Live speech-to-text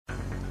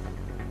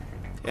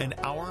an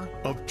hour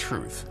of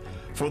truth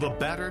for the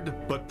battered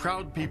but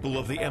proud people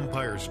of the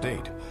Empire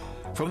State.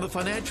 From the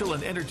financial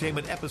and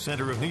entertainment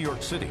epicenter of New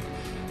York City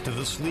to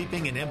the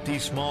sleeping and empty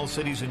small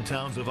cities and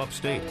towns of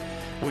upstate,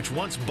 which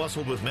once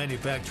bustled with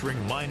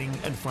manufacturing, mining,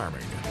 and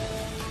farming.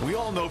 We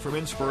all know from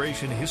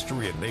inspiration,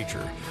 history, and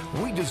nature,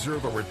 we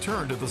deserve a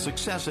return to the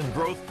success and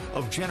growth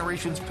of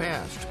generations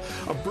past,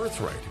 a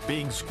birthright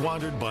being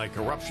squandered by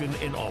corruption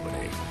in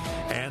Albany,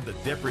 and the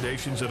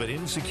depredations of an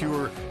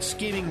insecure,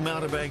 scheming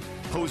mountebank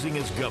posing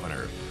as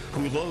governor,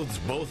 who loathes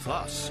both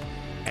us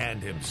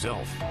and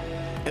himself.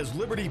 As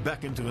liberty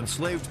beckoned to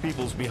enslaved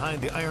peoples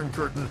behind the Iron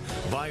Curtain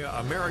via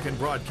American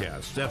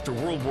broadcasts after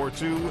World War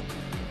II,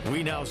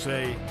 we now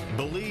say,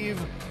 believe,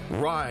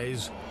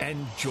 rise,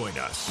 and join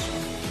us.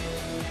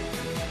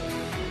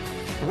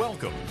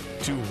 Welcome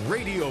to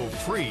Radio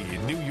Free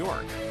New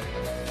York.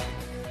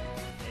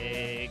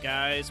 Hey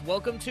guys,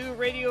 welcome to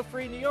Radio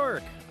Free New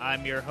York.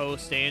 I'm your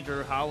host,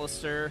 Andrew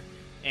Hollister,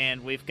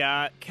 and we've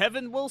got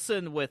Kevin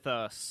Wilson with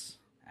us.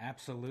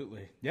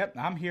 Absolutely. Yep,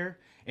 I'm here.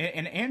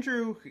 And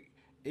Andrew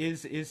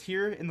is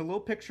here in the little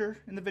picture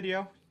in the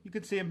video. You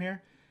can see him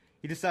here.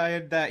 He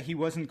decided that he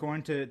wasn't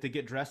going to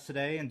get dressed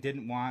today and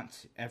didn't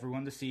want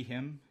everyone to see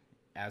him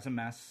as a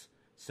mess.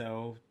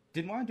 So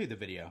didn't want to do the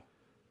video.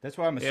 That's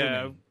why I'm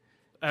assuming.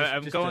 Yeah,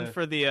 I'm going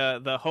for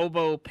the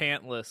hobo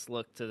pantless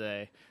look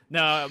today.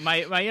 No,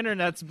 my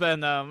internet's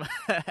been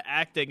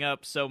acting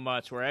up so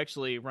much. We're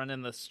actually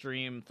running the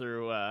stream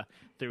through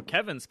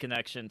Kevin's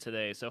connection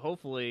today, so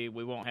hopefully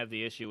we won't have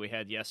the issue we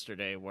had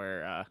yesterday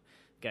where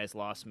guys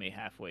lost me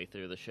halfway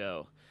through the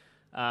show.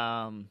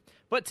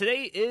 But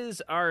today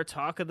is our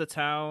talk of the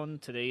town.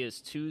 Today is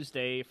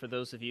Tuesday for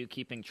those of you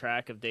keeping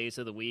track of days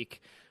of the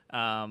week.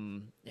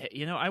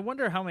 I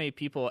wonder how many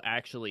people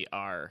actually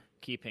are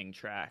keeping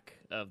track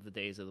of the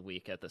days of the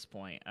week at this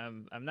point.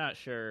 I'm not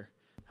sure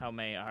how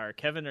many are.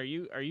 Kevin, are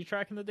you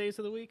tracking the days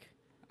of the week?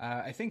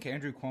 I think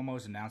Andrew Cuomo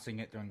is announcing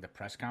it during the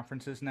press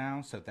conferences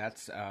now, so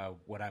that's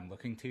what I'm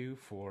looking to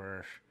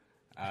for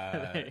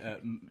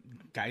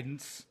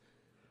guidance.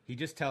 He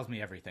just tells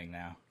me everything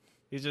now.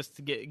 He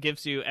just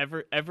gives you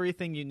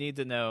everything you need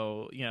to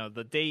know. You know,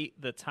 the date,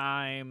 the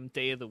time,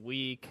 day of the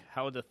week,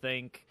 how to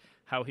think,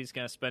 how he's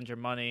going to spend your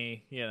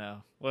money. You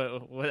know,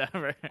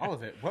 whatever. All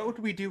of it. What would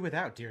we do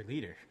without dear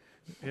leader?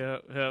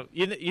 Yeah.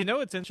 You know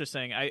what's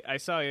interesting? I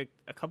saw a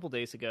couple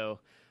days ago.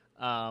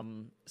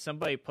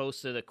 Somebody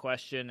posted a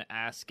question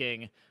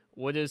asking,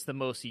 "What is the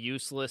most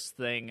useless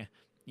thing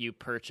you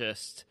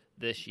purchased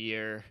this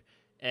year?"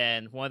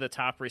 And one of the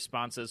top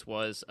responses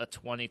was a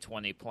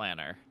 2020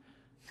 planner.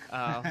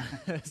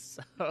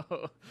 So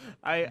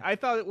I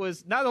thought it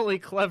was not only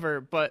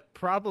clever, but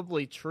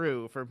probably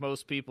true for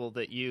most people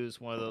that use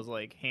one of those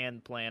like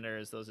hand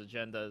planners, those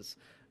agendas.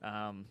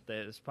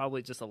 There's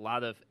probably just a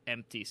lot of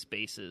empty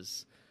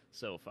spaces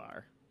so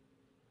far.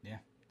 Yeah.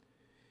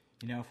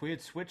 You know, if we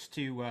had switched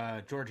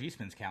to George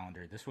Eastman's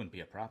calendar, this wouldn't be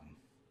a problem.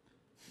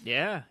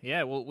 Yeah.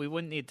 Well, we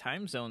wouldn't need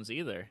time zones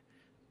either.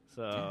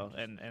 So,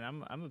 and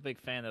I'm a big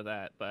fan of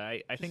that, but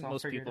I think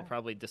most people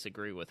probably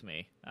disagree with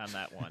me on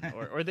that one,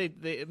 or they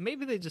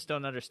maybe they just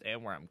don't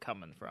understand where I'm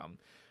coming from.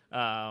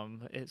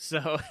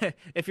 So,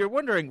 if you're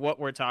wondering what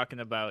we're talking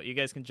about, you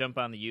guys can jump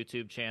on the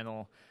YouTube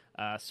channel,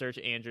 search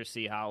Andrew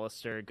C.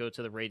 Hollister, go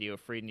to the Radio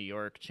Free New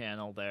York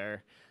channel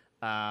there,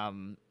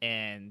 and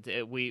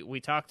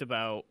we talked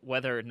about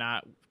whether or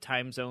not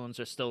time zones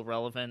are still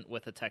relevant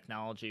with the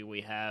technology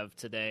we have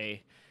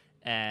today.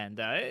 And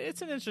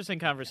it's an interesting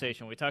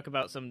conversation. We talk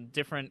about some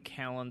different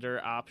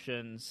calendar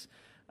options.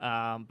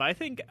 But I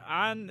think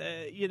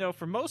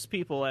for most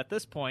people at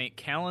this point,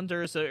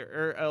 calendars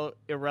are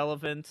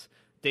irrelevant.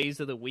 Days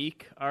of the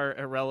week are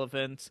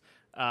irrelevant.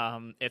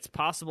 It's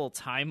possible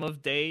time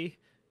of day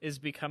is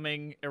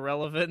becoming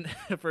irrelevant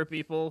for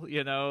people.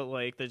 You know,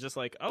 like they're just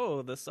like,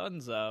 oh, the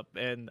sun's up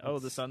and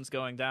the sun's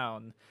going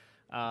down.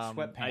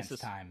 Sweatpants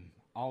time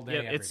all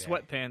day. Yep, it's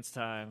sweatpants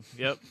time.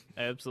 Yep,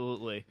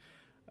 absolutely.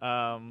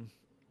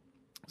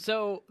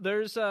 So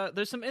there's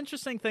some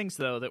interesting things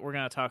though that we're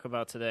going to talk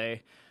about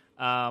today.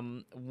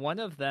 One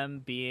of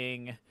them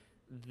being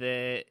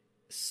that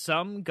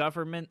some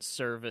government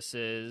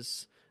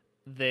services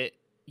that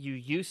you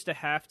used to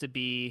have to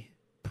be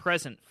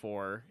present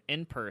for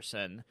in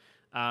person,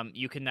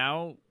 you can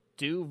now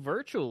do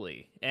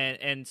virtually,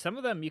 and some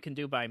of them you can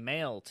do by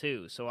mail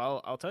too. So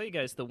I'll tell you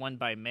guys the one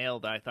by mail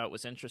that I thought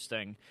was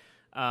interesting.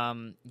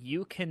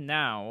 You can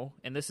now,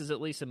 and this is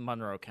at least in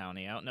Monroe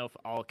County, I don't know if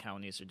all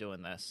counties are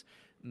doing this,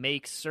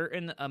 make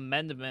certain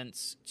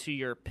amendments to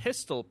your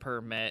pistol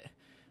permit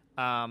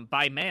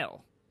by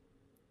mail.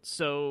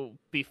 So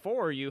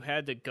before you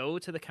had to go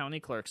to the county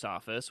clerk's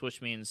office, which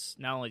means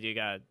not only do you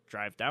got to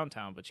drive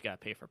downtown, but you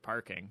got to pay for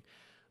parking,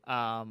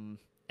 and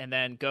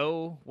then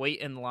go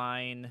wait in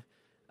line,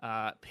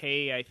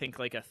 pay, I think,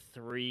 like a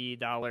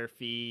 $3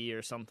 fee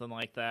or something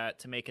like that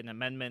to make an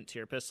amendment to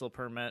your pistol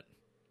permit.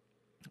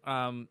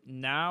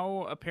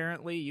 Now,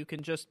 apparently, you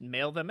can just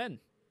mail them in,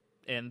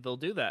 and they'll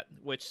do that,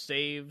 which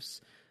saves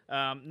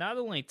not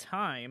only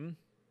time,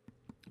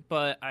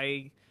 but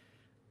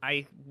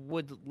I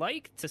would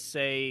like to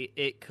say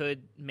it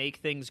could make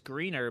things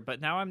greener, but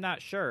now I'm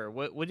not sure.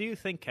 What do you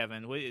think,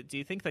 Kevin? Do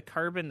you think the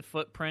carbon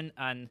footprint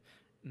on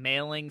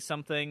mailing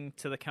something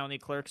to the county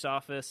clerk's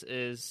office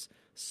is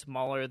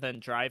smaller than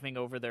driving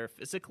over there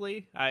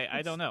physically?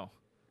 I don't know.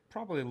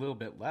 Probably a little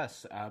bit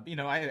less. I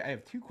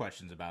have two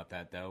questions about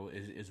that, though.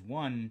 Is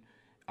one,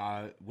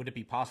 would it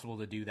be possible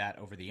to do that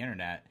over the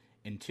internet?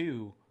 And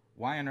two,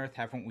 why on earth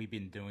haven't we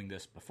been doing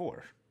this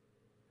before?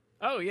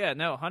 Oh, yeah,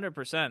 no,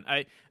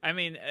 100%. I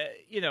mean,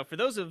 for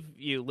those of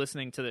you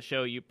listening to the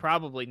show, you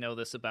probably know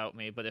this about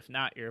me, but if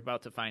not, you're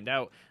about to find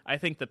out. I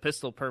think the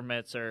pistol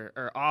permits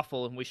are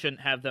awful, and we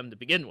shouldn't have them to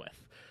begin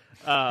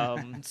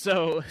with.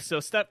 So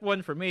step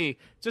one for me,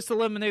 just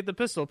eliminate the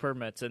pistol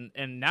permits,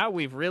 and now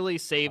we've really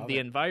saved the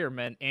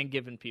environment and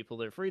given people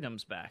their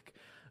freedoms back.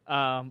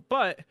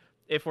 But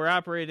if we're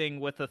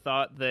operating with the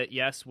thought that,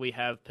 yes, we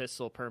have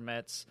pistol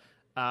permits,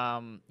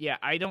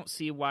 I don't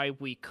see why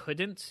we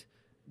couldn't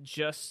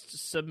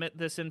just submit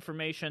this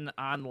information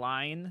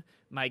online.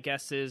 My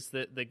guess is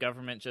that the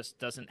government just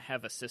doesn't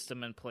have a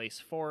system in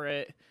place for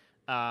it.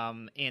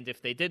 And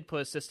if they did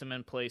put a system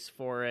in place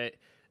for it,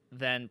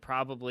 then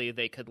probably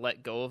they could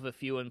let go of a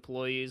few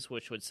employees,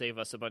 which would save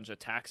us a bunch of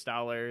tax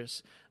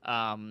dollars.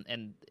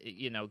 And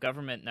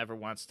government never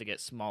wants to get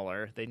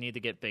smaller. They need to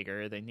get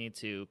bigger. They need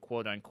to,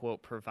 quote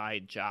unquote,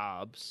 provide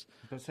jobs.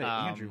 But say,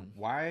 Andrew,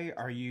 why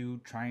are you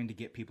trying to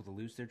get people to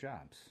lose their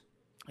jobs?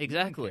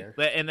 Exactly.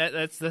 And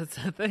that's the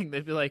thing.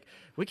 They'd be like,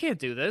 we can't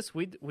do this.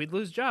 We'd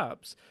lose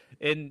jobs.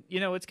 And,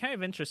 it's kind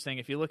of interesting.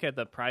 If you look at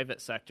the private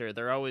sector,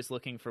 they're always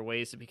looking for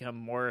ways to become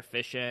more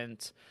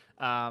efficient.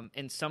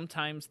 And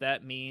sometimes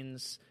that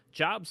means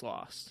jobs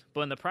lost.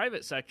 But in the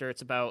private sector,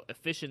 it's about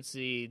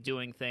efficiency,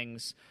 doing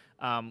things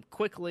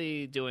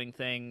quickly, doing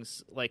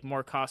things like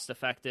more cost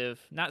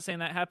effective. Not saying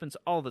that happens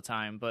all the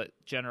time, but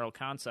general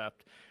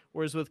concept.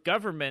 Whereas with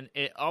government,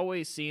 it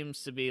always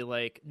seems to be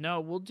like,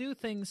 no, we'll do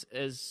things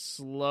as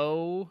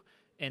slow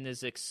and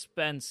as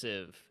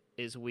expensive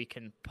as we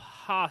can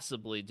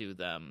possibly do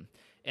them.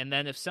 And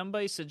then if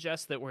somebody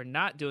suggests that we're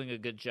not doing a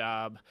good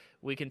job,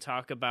 we can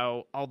talk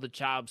about all the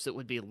jobs that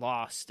would be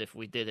lost if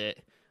we did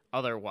it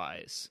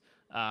otherwise.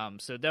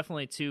 So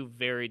definitely two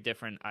very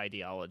different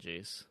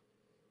ideologies.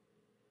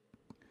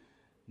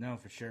 No,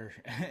 for sure.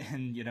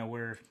 And,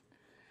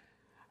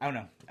 I don't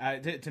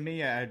know. To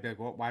me, I'd be like,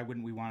 well, why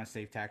wouldn't we want to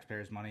save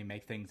taxpayers' money,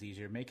 make things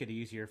easier, make it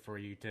easier for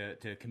you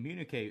to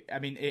communicate? I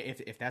mean,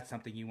 if that's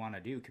something you want to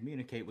do,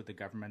 communicate with the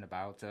government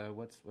about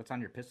what's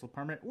on your pistol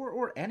permit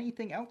or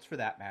anything else for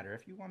that matter.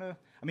 If you want to,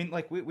 I mean,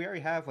 like we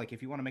already have, like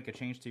if you want to make a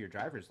change to your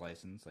driver's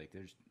license, like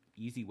there's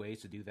easy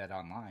ways to do that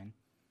online.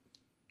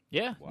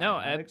 Yeah,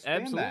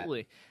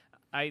 absolutely.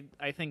 I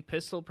think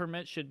pistol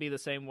permits should be the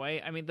same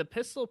way. I mean, the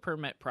pistol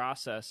permit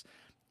process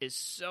is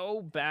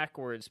so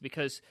backwards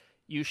because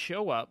you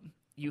show up,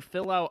 you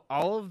fill out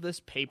all of this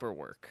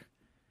paperwork,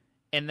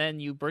 and then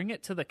you bring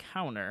it to the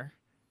counter.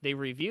 They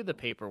review the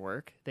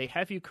paperwork. They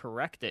have you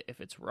correct it if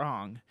it's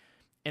wrong.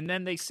 And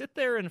then they sit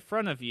there in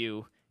front of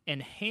you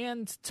and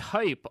hand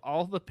type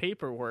all the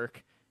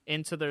paperwork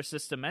into their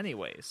system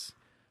anyways.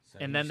 So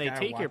and then they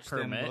take your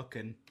permit.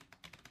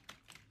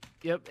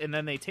 Yep, and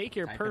then they take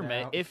your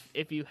permit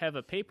if you have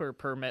a paper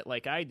permit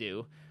like I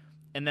do,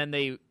 and then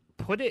they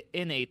put it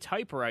in a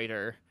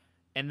typewriter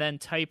and then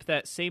type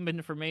that same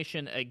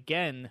information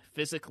again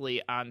physically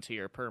onto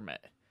your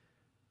permit.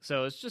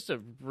 So it's just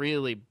a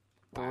really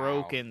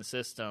broken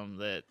system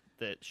that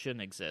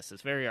shouldn't exist.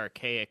 It's very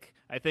archaic.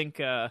 I think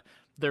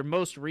their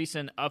most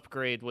recent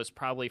upgrade was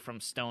probably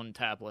from stone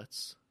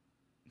tablets.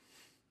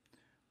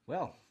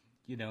 Well,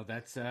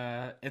 that's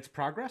it's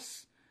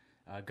progress.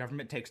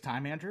 Government takes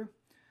time, Andrew,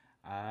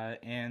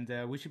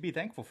 and we should be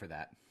thankful for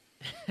that.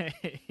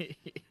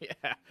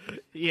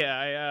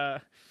 Yeah.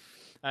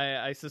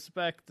 I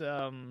suspect,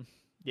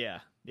 yeah.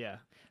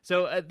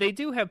 So they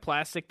do have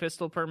plastic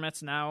pistol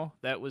permits now.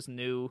 That was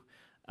new.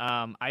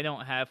 I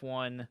don't have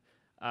one.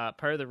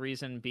 Part of the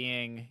reason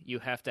being you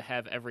have to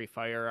have every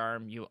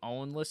firearm you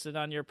own listed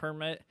on your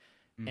permit,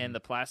 and the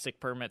plastic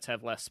permits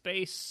have less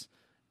space.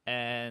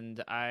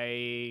 And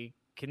I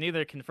can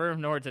neither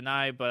confirm nor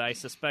deny, but I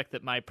suspect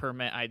that my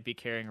permit I'd be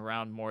carrying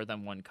around more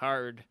than one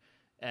card,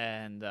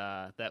 and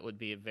that would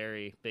be a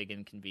very big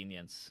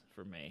inconvenience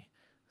for me.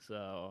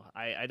 So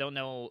I don't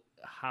know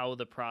how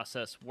the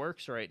process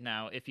works right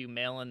now. If you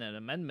mail in an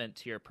amendment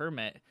to your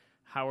permit,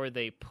 how are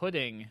they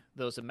putting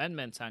those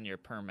amendments on your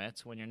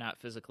permits when you're not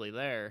physically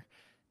there?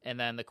 And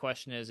then the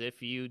question is,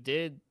 if you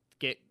did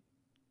get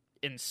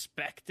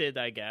inspected,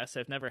 I guess,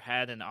 I've never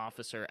had an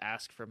officer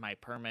ask for my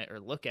permit or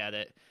look at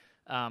it,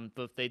 but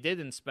if they did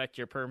inspect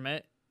your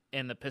permit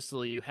and the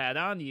pistol you had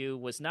on you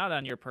was not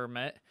on your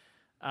permit,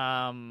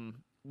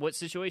 what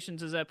situation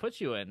does that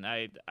put you in?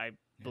 I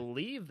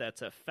believe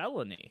that's a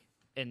felony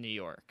in New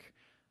York.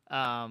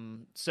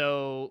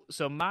 So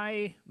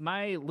my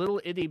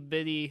little itty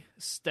bitty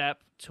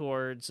step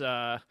towards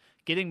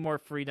getting more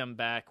freedom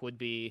back would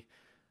be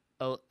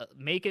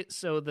make it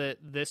so that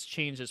this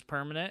change is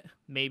permanent.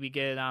 Maybe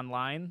get it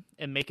online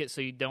and make it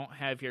so you don't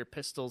have your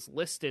pistols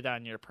listed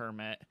on your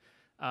permit.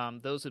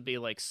 those would be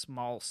like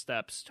small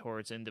steps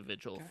towards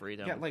individual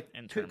freedom. Yeah, like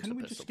in terms can of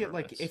we pistol just get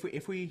permits. like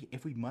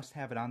if we must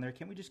have it on there,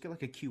 can't we just get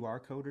like a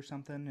QR code or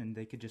something, and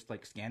they could just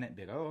like scan it and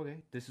be like, oh, okay,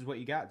 this is what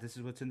you got, this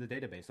is what's in the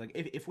database. Like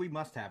if we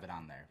must have it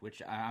on there,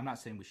 which I'm not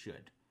saying we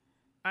should.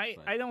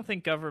 I don't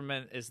think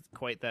government is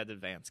quite that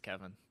advanced,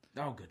 Kevin.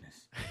 Oh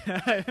goodness!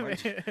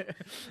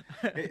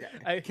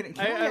 I can we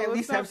at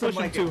least have some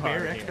like too bare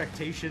hard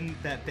expectation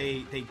that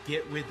they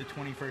get with the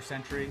 21st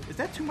century? Is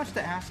that too much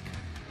to ask?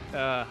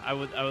 I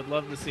would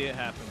love to see it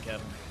happen,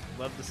 Kevin.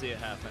 Love to see it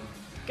happen.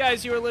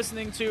 Guys, you are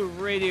listening to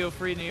Radio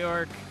Free New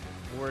York.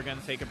 We're going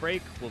to take a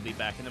break. We'll be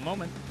back in a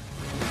moment.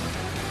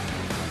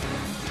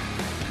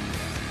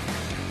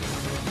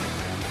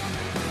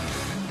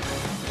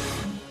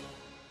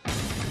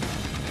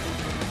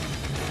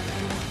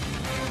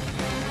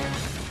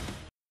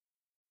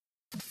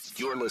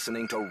 You're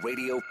listening to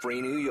Radio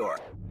Free New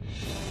York.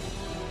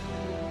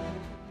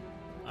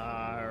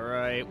 All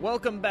right.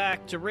 Welcome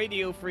back to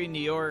Radio Free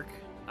New York.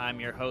 I'm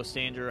your host,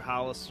 Andrew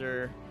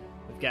Hollister.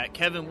 We've got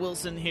Kevin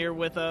Wilson here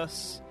with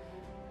us.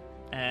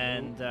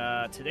 And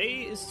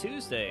today is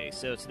Tuesday,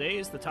 so today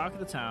is the talk of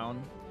the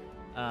town.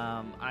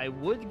 I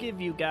would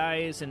give you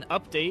guys an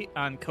update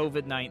on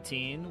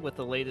COVID-19 with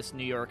the latest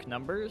New York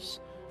numbers,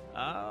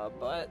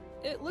 but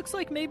it looks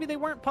like maybe they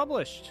weren't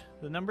published.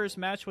 The numbers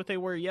match what they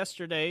were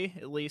yesterday,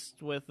 at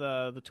least with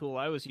the tool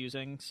I was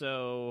using.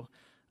 So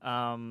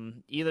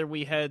either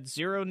we had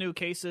 0 new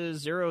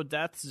cases, 0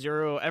 deaths,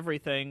 0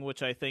 everything,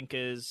 which I think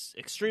is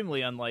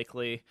extremely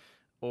unlikely,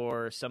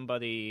 or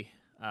somebody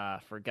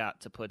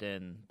forgot to put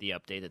in the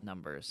updated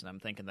numbers, and I'm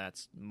thinking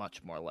that's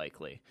much more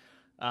likely.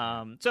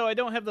 So I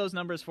don't have those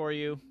numbers for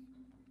you,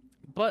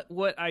 but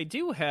what I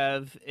do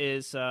have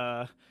is,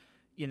 a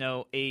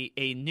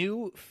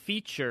new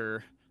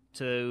feature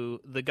to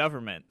the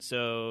government.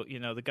 So,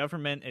 the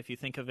government, if you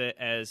think of it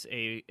as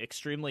a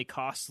extremely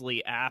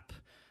costly app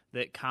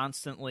that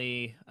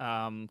constantly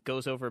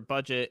goes over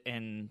budget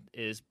and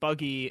is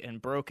buggy and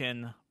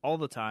broken all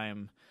the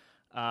time,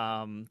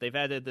 they've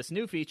added this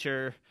new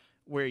feature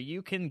where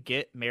you can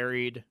get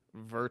married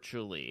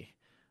virtually.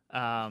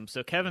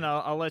 So, Kevin,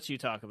 I'll let you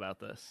talk about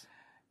this.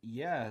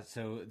 Yeah,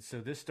 so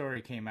this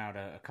story came out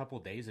a couple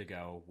days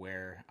ago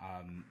where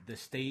the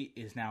state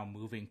is now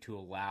moving to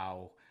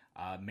allow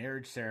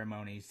marriage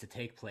ceremonies to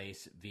take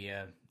place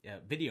via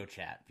video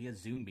chat, via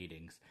Zoom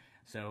meetings.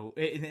 So,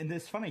 and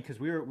it's funny because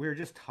we were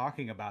just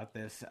talking about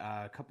this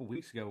a couple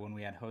weeks ago when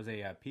we had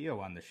Jose Pio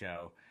on the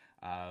show,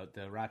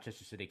 the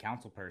Rochester City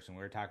Council person.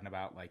 We were talking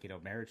about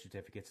marriage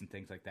certificates and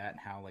things like that, and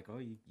how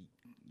you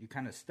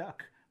kind of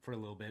stuck for a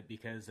little bit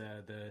because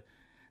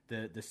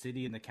the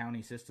city and the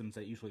county systems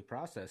that usually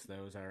process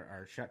those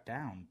are shut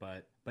down.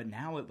 But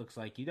now it looks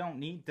like you don't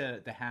need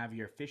to have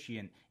your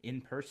officiant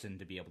in person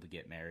to be able to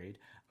get married.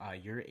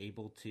 You're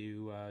able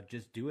to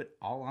just do it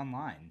all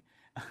online.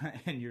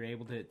 And you're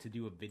able to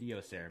do a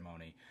video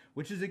ceremony,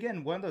 which is,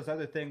 again, one of those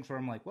other things where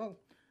I'm like, well,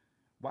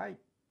 why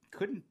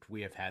couldn't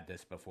we have had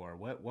this before?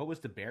 What was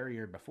the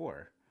barrier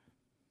before?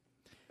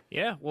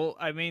 Yeah, well,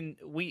 I mean,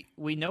 we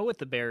know what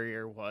the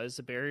barrier was.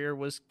 The barrier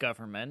was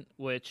government,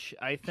 which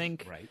I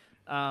think right.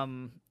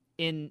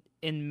 In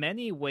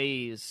many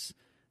ways,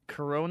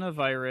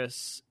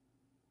 coronavirus,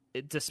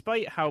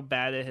 despite how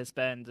bad it has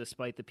been,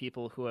 despite the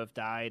people who have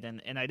died,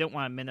 and I don't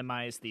want to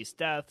minimize these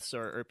deaths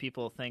or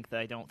people think that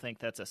I don't think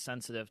that's a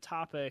sensitive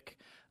topic.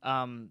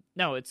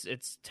 No,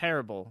 it's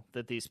terrible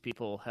that these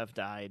people have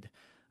died.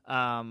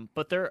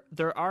 But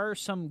there are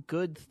some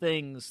good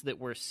things that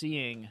we're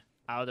seeing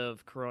out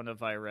of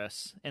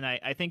coronavirus, and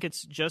I think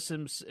it's just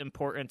as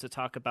important to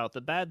talk about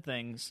the bad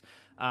things.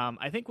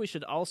 I think we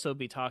should also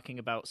be talking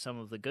about some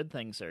of the good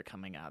things that are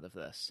coming out of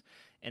this.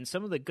 And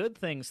some of the good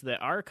things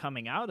that are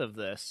coming out of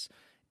this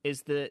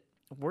is that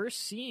we're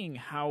seeing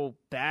how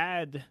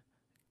bad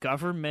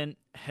government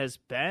has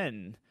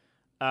been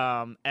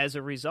as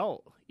a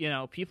result.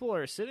 People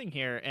are sitting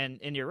here,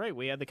 and you're right,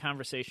 we had the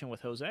conversation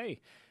with Jose,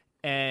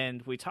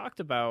 and we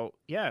talked about,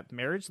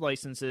 marriage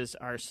licenses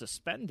are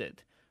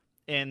suspended.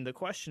 And the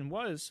question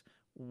was,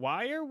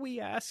 why are we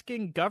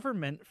asking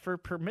government for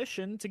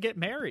permission to get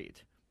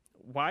married?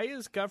 Why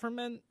is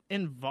government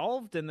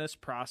involved in this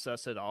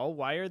process at all?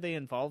 Why are they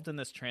involved in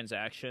this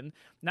transaction?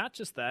 Not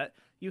just that,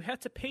 you had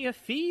to pay a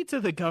fee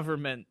to the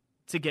government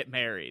to get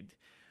married.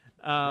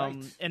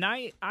 Right. And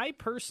I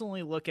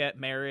personally look at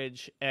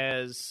marriage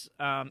as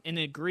an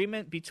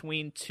agreement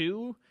between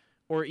two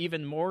or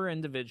even more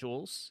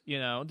individuals,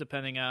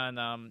 depending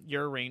on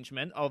your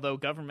arrangement, although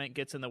government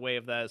gets in the way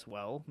of that as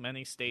well.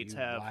 Many states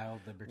have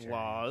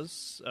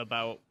laws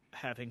about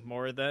having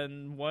more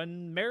than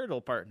one marital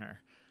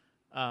partner.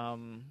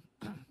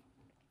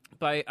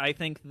 But I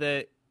think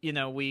that,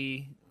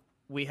 we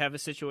have a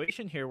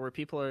situation here where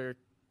people are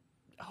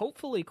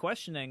hopefully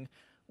questioning,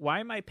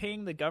 why am I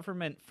paying the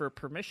government for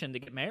permission to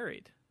get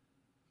married?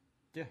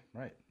 Yeah,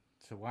 right.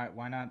 So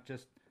why not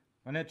just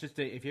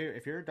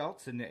if you're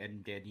adults and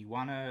you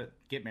want to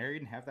get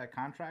married and have that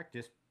contract,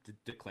 just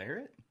declare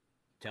it,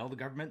 tell the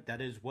government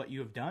that is what you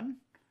have done,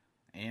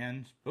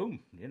 and boom,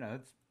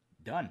 it's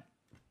done.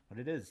 What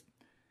it is.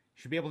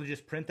 You should be able to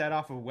just print that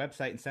off of a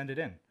website and send it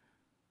in.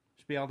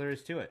 Should be all there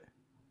is to it.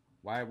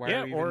 Why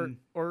yeah, are we even...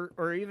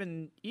 or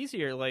even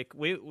easier, like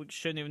we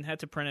shouldn't even have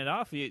to print it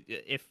off.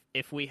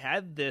 If we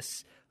had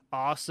this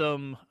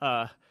awesome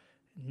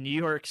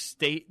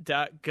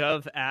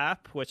NewYorkState.gov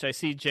app, which I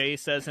see Jay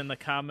says in the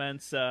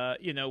comments,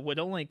 would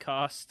only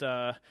cost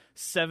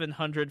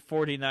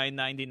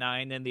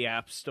 $749.99 in the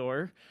App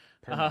Store.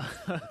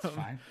 That's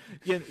fine.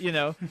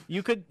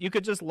 You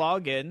could just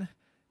log in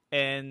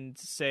and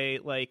say,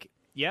 like,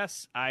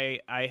 yes,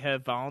 I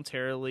have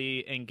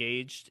voluntarily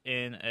engaged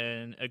in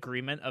an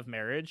agreement of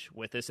marriage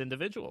with this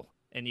individual,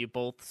 and you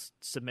both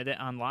submit it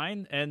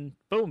online, and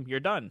boom,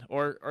 you're done.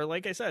 Or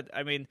like I said,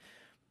 I mean,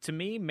 to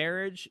me,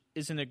 marriage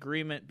is an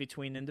agreement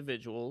between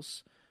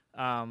individuals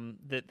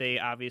that they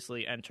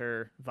obviously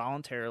enter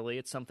voluntarily.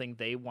 It's something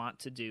they want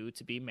to do,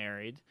 to be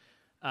married.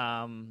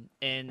 And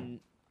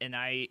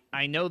I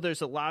know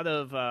there's a lot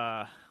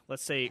of,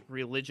 let's say,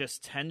 religious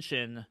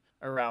tension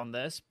around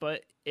this,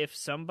 but if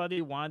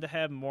somebody wanted to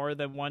have more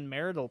than one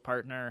marital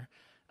partner,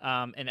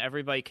 and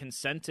everybody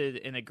consented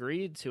and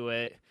agreed to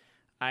it,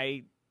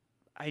 I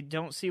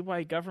don't see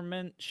why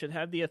government should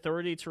have the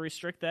authority to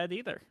restrict that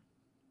either.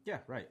 Yeah,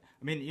 right.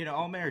 I mean,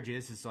 all marriage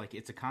is like,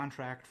 it's a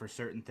contract for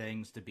certain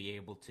things to be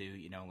able to,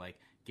 like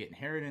get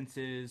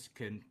inheritances,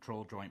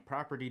 control joint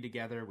property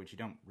together, which you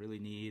don't really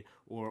need,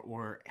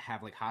 or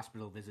have like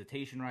hospital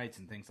visitation rights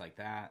and things like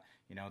that.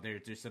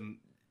 There's some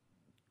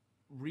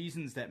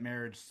reasons that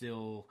marriage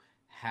still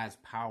has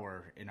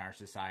power in our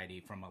society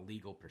from a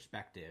legal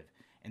perspective.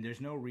 And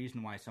there's no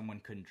reason why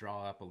someone couldn't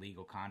draw up a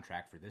legal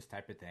contract for this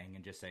type of thing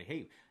and just say,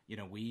 hey,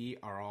 we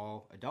are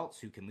all adults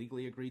who can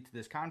legally agree to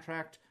this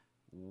contract.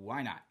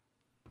 Why not?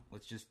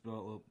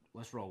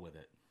 Let's roll with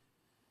it.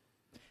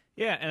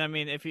 Yeah, and I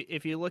mean,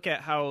 if you look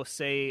at how,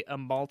 say, a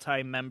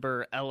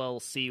multi-member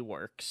LLC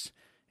works,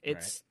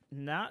 it's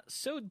not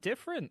so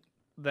different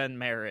than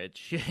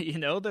marriage.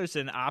 There's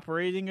an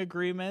operating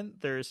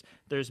agreement. There's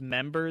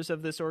members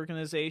of this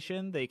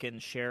organization. They can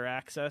share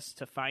access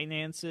to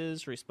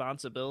finances,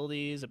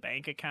 responsibilities, a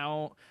bank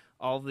account,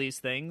 all of these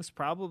things.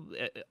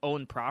 Probably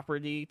own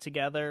property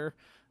together,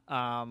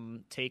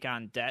 take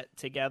on debt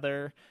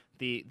together.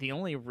 The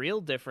only real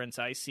difference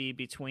I see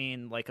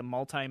between like a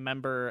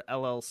multi-member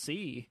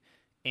LLC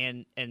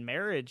and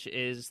marriage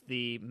is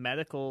the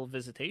medical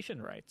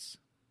visitation rights.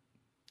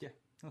 Yeah,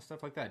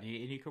 stuff like that. And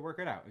you could work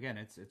it out. Again,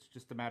 it's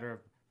just a matter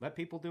of let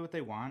people do what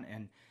they want.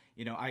 And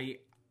I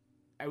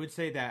would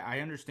say that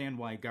I understand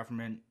why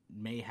government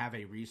may have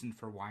a reason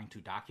for wanting to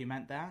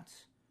document that.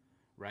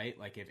 Right?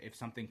 Like if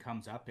something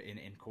comes up in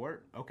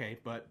court, okay,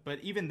 but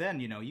even then,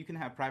 you can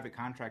have private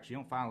contracts. You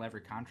don't file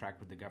every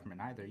contract with the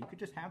government either. You could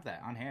just have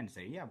that on hand and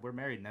say, yeah, we're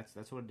married, and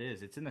that's what it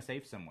is. It's in the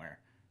safe somewhere.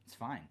 It's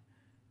fine.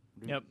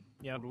 Yep.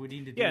 What do we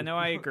need to do? Yeah, no,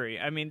 I agree.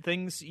 I mean,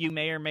 things you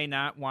may or may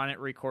not want it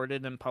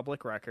recorded in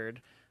public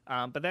record,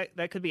 but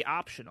that could be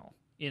optional.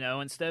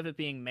 Instead of it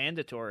being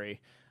mandatory,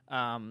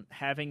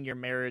 having your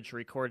marriage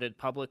recorded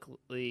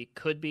publicly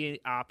could be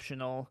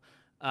optional.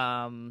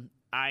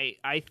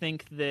 I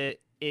think that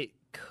it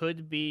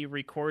could be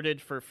recorded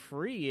for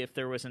free if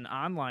there was an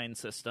online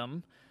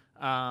system.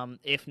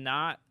 If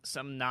not,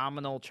 some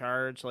nominal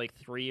charge like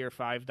 $3 or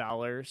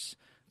 $5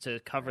 to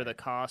cover the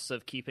costs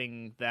of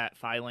keeping that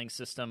filing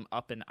system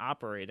up and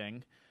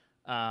operating.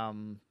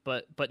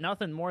 But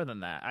nothing more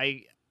than that.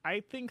 I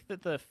think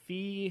that the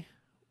fee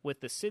with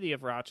the city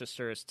of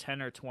Rochester is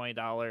 $10 or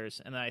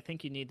 $20, and I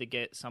think you need to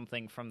get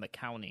something from the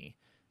county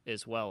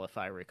as well, if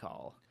I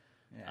recall.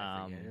 Yeah,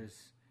 I forget.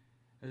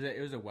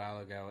 It was a while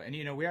ago. And,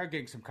 we are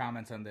getting some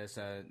comments on this.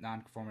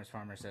 Nonconformist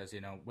Farmer says,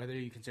 whether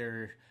you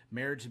consider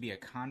marriage to be a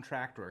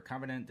contract or a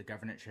covenant, the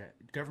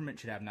government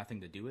should have nothing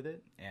to do with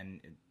it.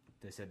 And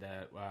they said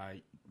that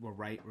we're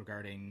right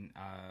regarding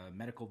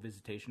medical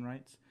visitation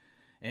rights.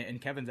 And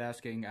Kevin's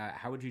asking,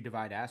 how would you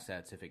divide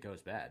assets if it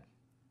goes bad?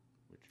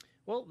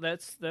 Well,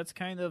 that's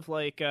kind of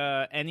like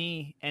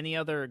any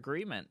other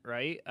agreement,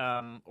 right?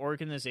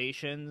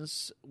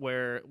 Organizations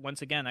where,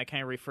 once again, I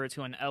kind of refer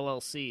to an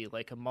LLC,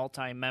 like a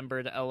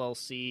multi-membered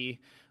LLC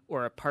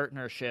or a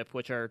partnership,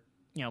 which are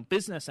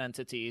business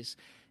entities.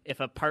 If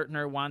a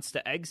partner wants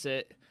to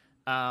exit,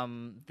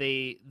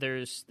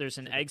 there's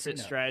an exit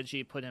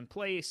strategy put in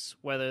place,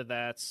 whether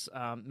that's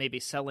maybe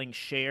selling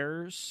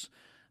shares.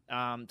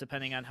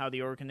 Depending on how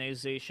the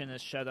organization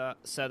is set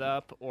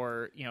up,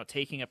 or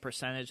taking a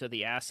percentage of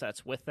the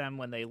assets with them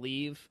when they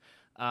leave.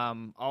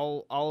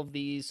 All of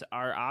these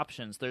are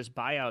options. There's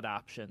buyout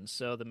options,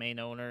 so the main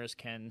owners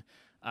can,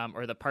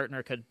 or the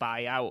partner could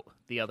buy out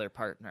the other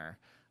partner.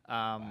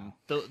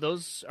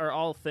 Those are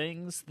all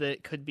things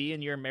that could be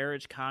in your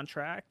marriage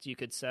contract. You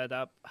could set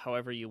up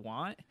however you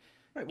want.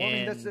 Right. Well, I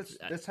mean,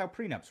 that's how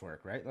prenups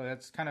work, right? Well,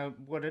 that's kind of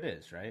what it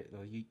is, right?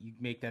 Well, you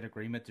make that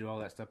agreement, do all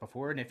that stuff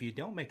before, and if you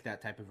don't make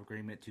that type of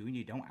agreement too, and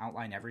you don't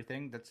outline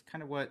everything, that's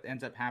kind of what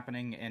ends up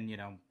happening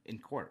in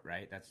court,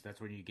 right?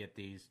 That's when you get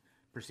these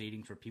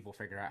proceedings where people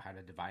figure out how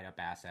to divide up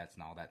assets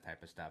and all that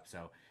type of stuff.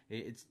 So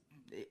it's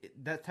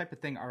that type of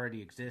thing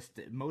already exists.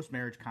 Most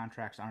marriage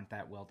contracts aren't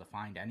that well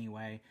defined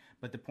anyway.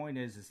 But the point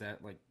is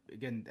that, like,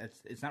 again,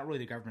 it's not really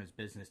the government's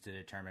business to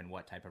determine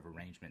what type of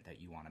arrangement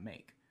that you want to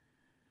make.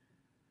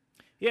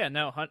 Yeah,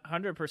 no,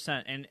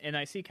 100%. And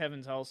I see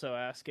Kevin's also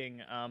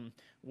asking,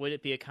 would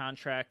it be a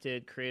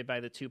contracted created by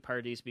the two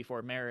parties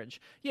before marriage?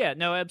 Yeah,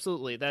 no,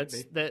 absolutely.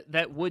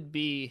 That would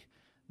be,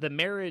 the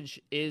marriage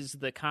is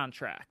the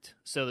contract.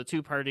 So the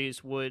two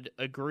parties would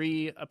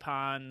agree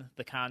upon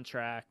the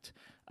contract,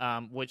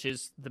 which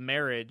is the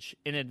marriage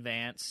in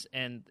advance,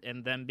 and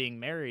them being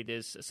married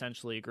is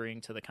essentially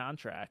agreeing to the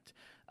contract.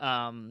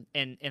 And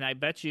I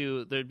bet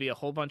you there'd be a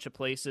whole bunch of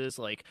places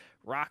like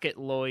Rocket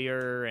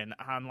Lawyer and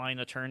online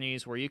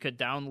attorneys where you could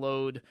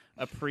download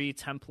a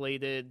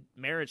pre-templated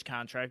marriage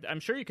contract. I'm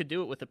sure you could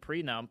do it with a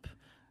prenup.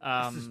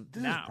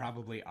 This is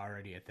probably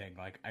already a thing.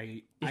 Like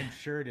I'm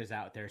sure it is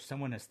out there.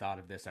 Someone has thought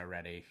of this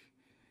already.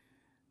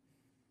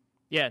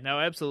 Yeah, no,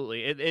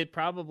 absolutely. It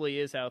probably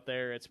is out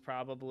there. It's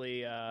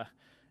probably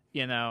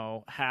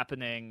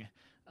happening.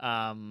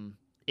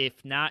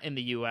 If not in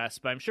the U.S.,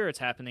 but I'm sure it's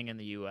happening in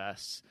the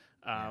U.S.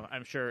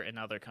 I'm sure in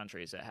other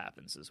countries it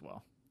happens as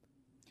well.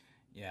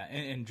 Yeah,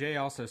 and Jay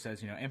also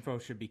says, info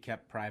should be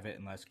kept private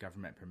unless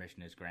government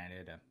permission is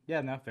granted. Yeah,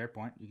 no, fair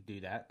point. You can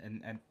do that,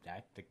 and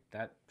I think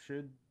that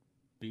should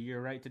be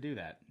your right to do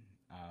that.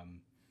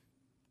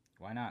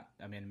 Why not?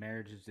 I mean,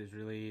 marriage is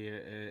really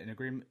an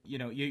agreement.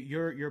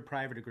 Your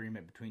private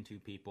agreement between two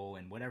people,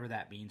 and whatever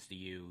that means to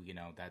you,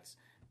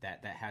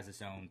 that has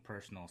its own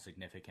personal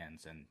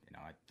significance, and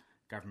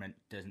government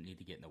doesn't need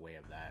to get in the way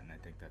of that. And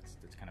I think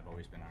that's kind of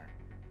always been our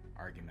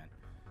argument.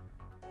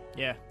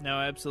 Yeah, no,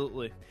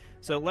 absolutely.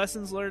 So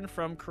lessons learned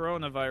from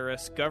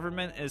coronavirus: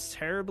 government is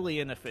terribly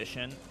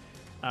inefficient,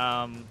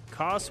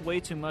 costs way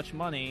too much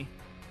money,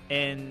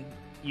 and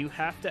you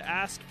have to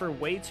ask for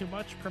way too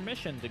much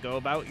permission to go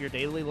about your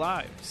daily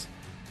lives.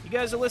 You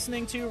guys are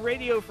listening to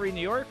Radio Free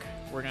New York.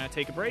 We're going to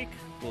take a break.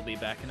 We'll be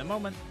back in a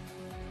moment.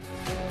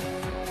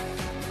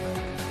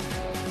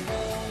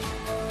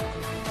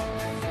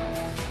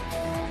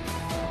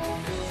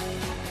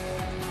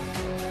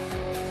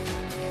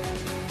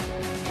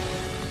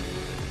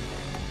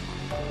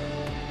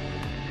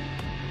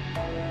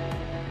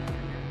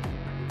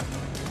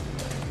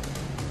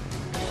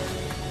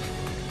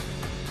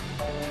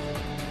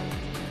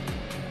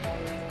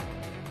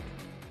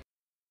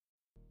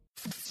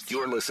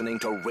 You're listening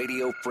to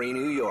Radio Free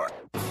New York.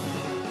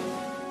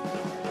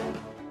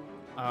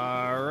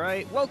 All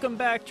right, welcome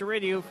back to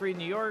Radio Free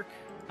New York.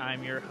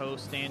 I'm your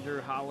host,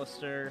 Andrew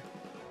Hollister.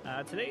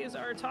 Today is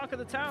our Talk of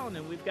the Town,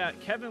 and we've got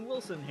Kevin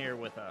Wilson here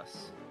with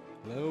us.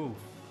 Hello.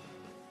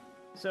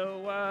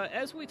 So,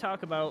 as we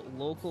talk about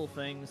local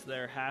things that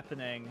are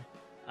happening,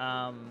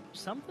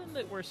 something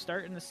that we're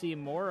starting to see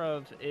more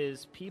of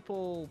is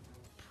people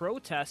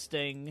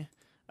protesting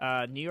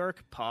New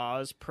York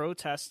pause,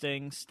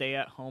 protesting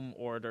stay-at-home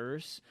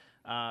orders.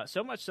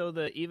 So much so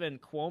that even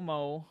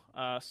Cuomo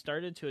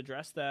started to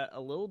address that a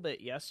little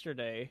bit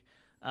yesterday,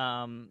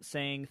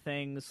 saying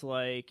things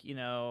like,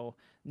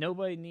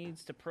 nobody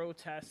needs to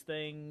protest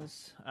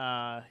things.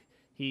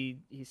 He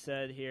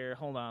said here,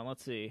 hold on,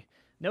 let's see.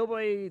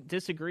 Nobody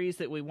disagrees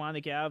that we want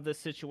to get out of this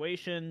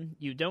situation.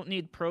 You don't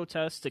need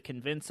protests to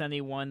convince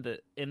anyone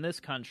that in this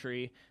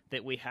country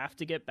that we have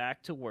to get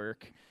back to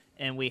work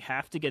and we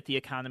have to get the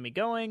economy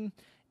going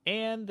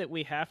and that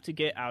we have to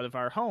get out of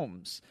our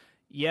homes.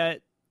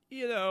 Yet,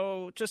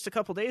 just a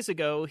couple days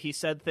ago, he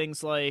said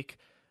things like,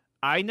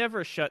 I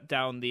never shut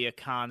down the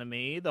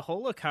economy. The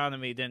whole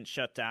economy didn't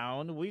shut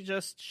down. We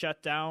just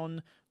shut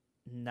down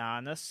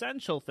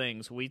non-essential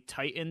things. We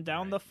tightened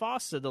down the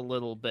faucet a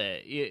little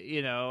bit,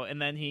 and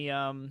then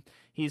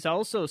he's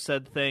also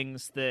said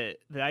things that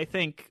I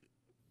think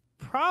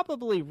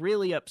probably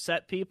really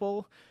upset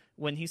people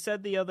when he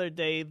said the other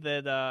day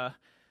that,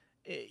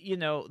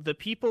 the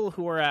people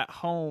who are at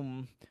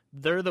home,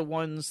 they're the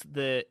ones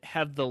that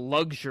have the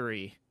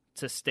luxury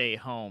to stay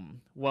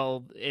home.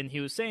 Well, and he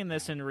was saying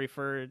this and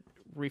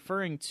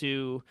referring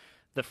to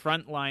the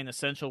frontline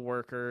essential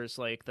workers,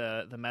 like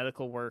the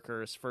medical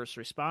workers, first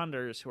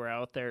responders who are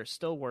out there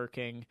still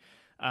working.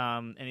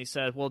 And he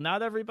said, well,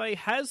 not everybody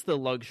has the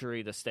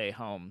luxury to stay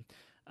home.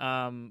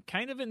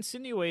 Kind of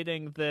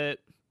insinuating that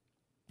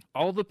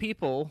all the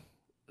people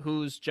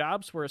whose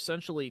jobs were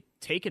essentially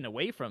taken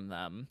away from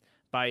them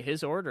by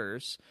his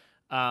orders,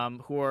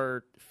 who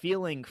are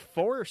feeling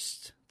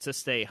forced to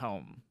stay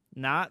home.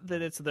 Not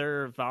that it's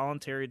their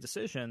voluntary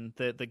decision,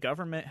 that the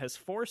government has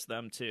forced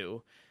them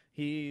to.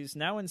 He's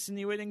now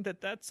insinuating that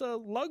that's a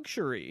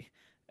luxury.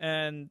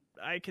 And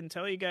I can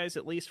tell you guys,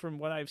 at least from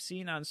what I've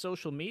seen on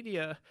social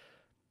media,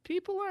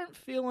 people aren't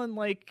feeling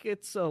like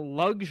it's a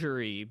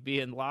luxury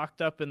being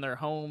locked up in their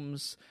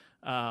homes,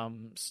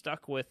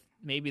 stuck with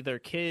maybe their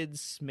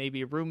kids,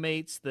 maybe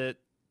roommates that,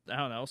 I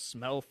don't know,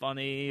 smell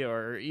funny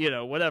or,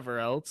 whatever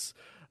else.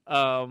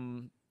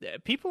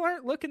 People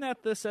aren't looking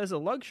at this as a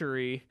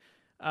luxury.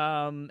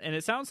 And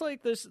it sounds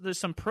like there's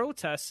some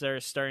protests that are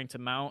starting to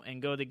mount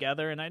and go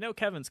together, and I know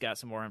Kevin's got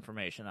some more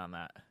information on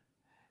that.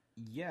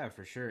 Yeah,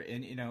 for sure.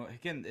 And,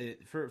 again,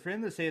 for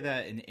him to say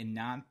that and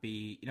not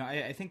be,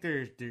 I think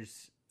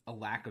there's a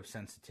lack of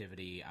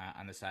sensitivity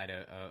on the side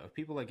of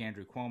people like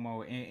Andrew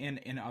Cuomo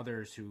and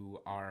others who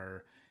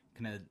are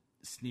kind of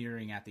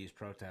sneering at these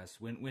protests.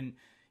 When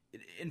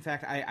in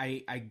fact,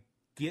 I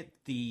get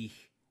the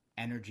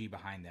energy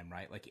behind them,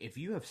 right? Like, if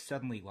you have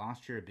suddenly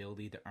lost your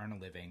ability to earn a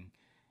living,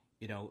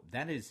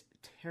 that is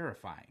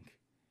terrifying.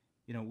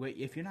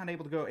 If you're not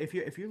able to go, if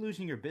you're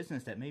losing your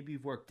business that maybe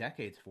you've worked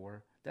decades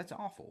for, that's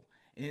awful.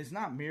 And it's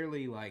not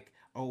merely like,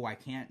 oh, I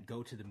can't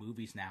go to the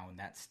movies now and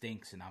that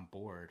stinks and I'm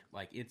bored.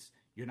 Like,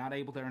 you're not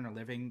able to earn a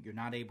living. You're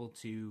not able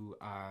to,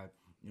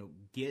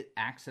 get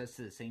access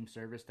to the same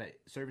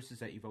services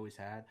that you've always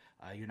had.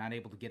 You're not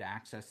able to get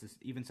access to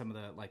even some of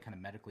the like kind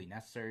of medically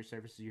necessary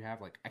services you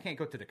have. Like, I can't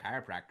go to the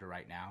chiropractor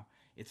right now.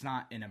 It's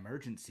not an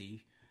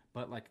emergency,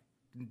 but like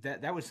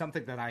that was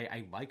something that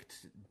I liked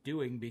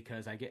doing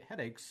because I get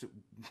headaches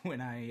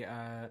when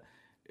I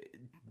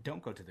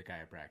don't go to the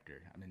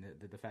chiropractor. I mean,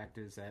 the fact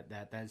is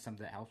that is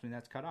something that helps me.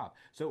 That's cut off.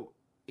 So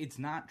it's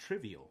not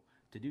trivial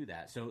to do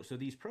that. So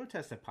these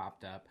protests have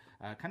popped up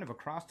kind of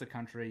across the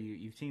country.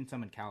 You've seen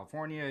some in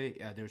California.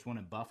 There's one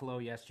in Buffalo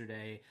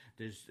yesterday.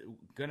 There's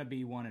going to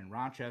be one in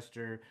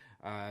Rochester.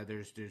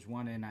 There's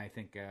one in, I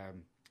think,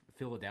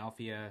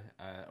 Philadelphia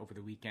over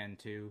the weekend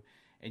too.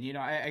 And,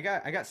 I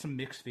got some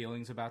mixed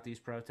feelings about these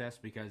protests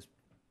because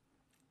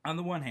on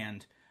the one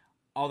hand,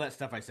 all that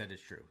stuff I said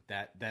is true.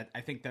 That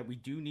I think that we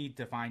do need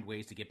to find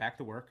ways to get back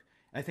to work.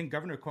 I think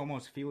Governor Cuomo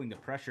is feeling the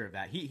pressure of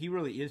that. He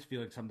really is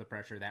feeling some of the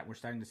pressure that we're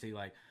starting to see,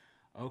 like,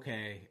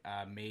 okay,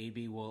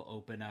 maybe we'll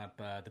open up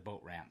the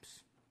boat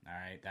ramps. All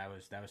right, that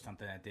was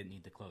something that didn't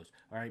need to close.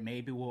 All right,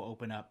 maybe we'll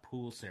open up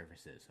pool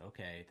services.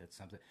 Okay, that's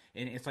something.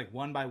 And it's like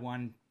one by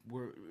one.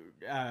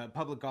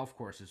 Public golf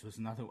courses was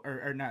another,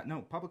 or not.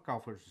 No, public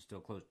golf courses are still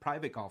closed.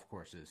 Private golf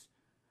courses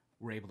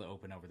were able to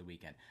open over the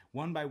weekend.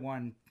 One by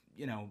one,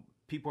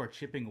 people are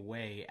chipping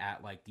away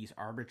at like these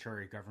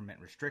arbitrary government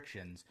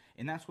restrictions,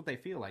 and that's what they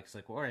feel like. It's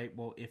like, well, all right,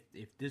 well, if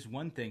this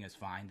one thing is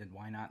fine, then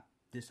why not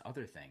this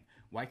other thing?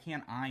 Why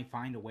can't I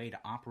find a way to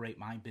operate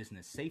my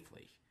business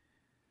safely?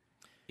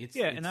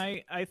 And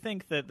I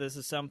think that this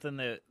is something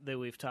that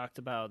we've talked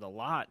about a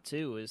lot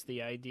too, is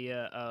the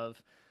idea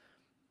of,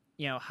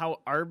 how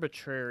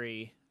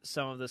arbitrary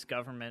some of this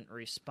government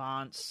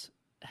response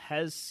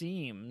has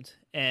seemed,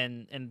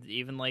 and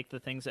even like the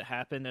things that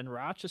happened in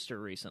Rochester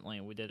recently,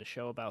 and we did a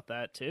show about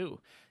that too.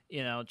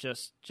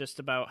 Just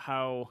about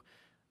how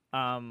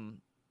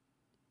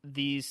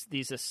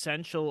these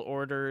essential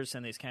orders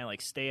and these kind of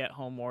like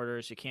stay-at-home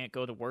orders, you can't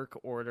go to work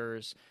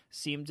orders,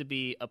 seem to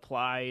be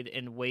applied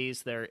in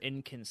ways that are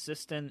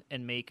inconsistent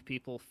and make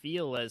people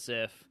feel as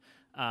if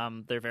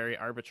they're very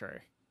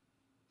arbitrary.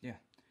 Yeah,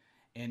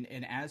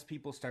 and as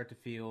people start to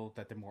feel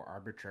that they're more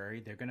arbitrary,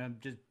 they're gonna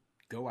just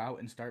go out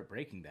and start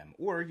breaking them,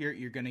 or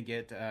you're gonna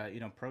get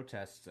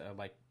protests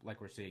like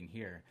we're seeing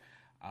here,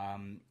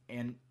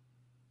 and.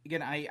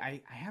 Again,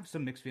 I have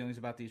some mixed feelings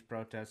about these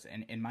protests,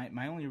 and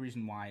my only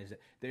reason why is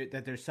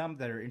that there's some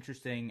that are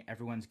interesting.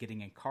 Everyone's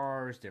getting in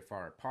cars, they're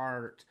far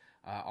apart,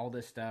 all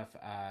this stuff,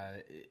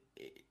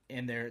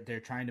 and they're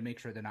trying to make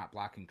sure they're not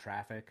blocking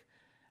traffic.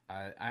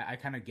 I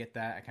kind of get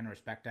that. I kind of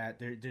respect that.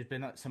 There's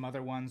been some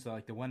other ones,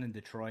 like the one in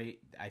Detroit.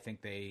 I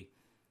think they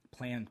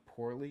planned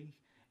poorly,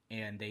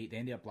 and they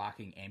ended up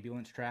blocking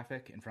ambulance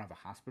traffic in front of a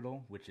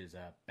hospital, which is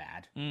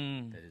bad.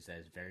 That is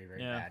very,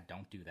 very bad.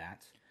 Don't do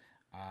that.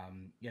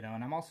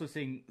 And I'm also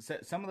seeing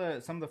some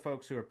of the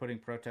folks who are putting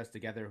protests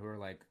together who are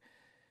like,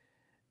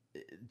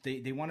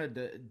 they wanted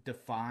to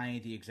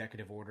defy the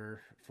executive order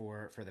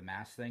for the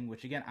mask thing,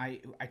 which again, I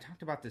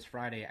talked about this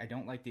Friday. I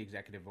don't like the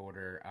executive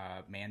order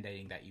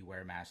mandating that you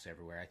wear masks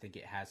everywhere. I think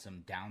it has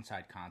some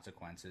downside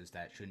consequences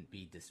that shouldn't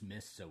be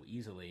dismissed so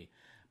easily,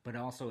 but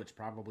also it's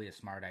probably a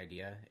smart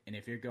idea. And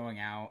if you're going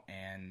out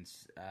and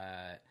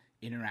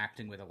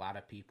interacting with a lot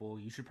of people,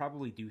 you should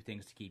probably do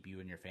things to keep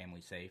you and your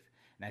family safe.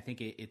 And I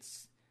think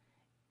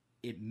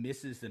it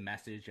misses the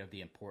message of the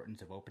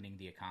importance of opening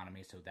the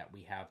economy so that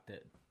we have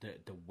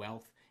the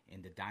wealth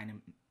and the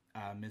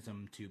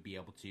dynamism to be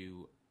able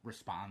to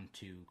respond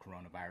to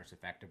coronavirus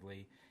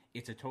effectively.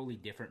 It's a totally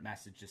different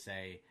message to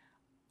say,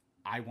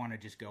 I want to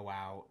just go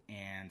out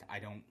and I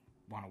don't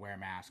want to wear a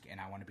mask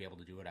and I want to be able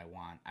to do what I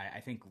want.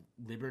 I think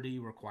liberty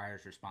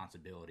requires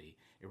responsibility.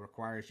 It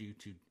requires you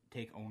to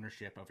take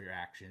ownership of your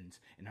actions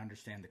and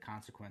understand the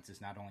consequences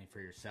not only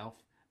for yourself,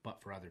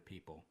 but for other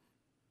people.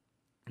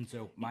 And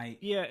so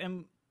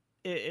and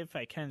if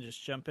I can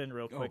just jump in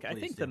real quick, I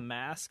think the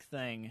mask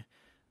thing,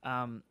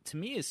 to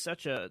me, is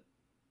such a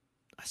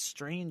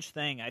strange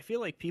thing. I feel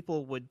like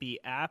people would be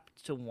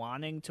apt to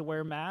wanting to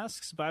wear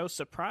masks, but I was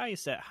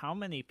surprised at how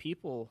many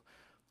people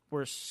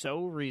were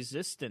so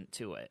resistant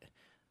to it.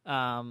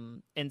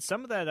 And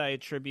some of that I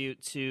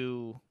attribute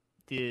to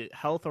the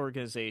health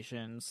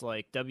organizations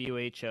like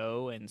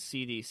WHO and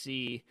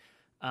CDC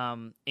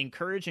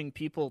encouraging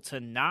people to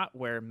not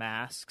wear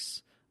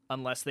masks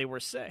unless they were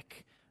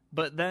sick,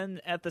 but then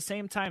at the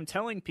same time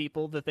telling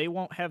people that they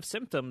won't have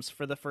symptoms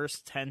for the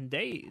first 10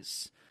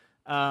 days.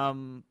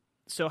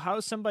 so how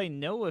does somebody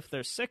know if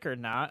they're sick or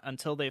not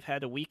until they've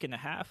had a week and a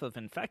half of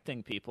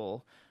infecting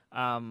people?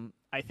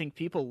 I think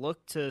people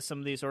look to some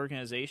of these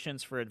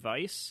organizations for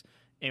advice,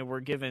 and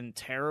were given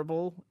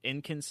terrible,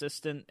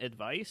 inconsistent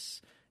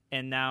advice,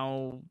 and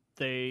now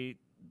they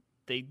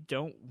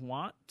don't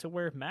want to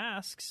wear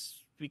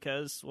masks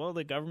because, well,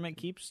 the government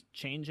keeps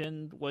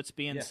changing what's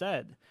being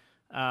said,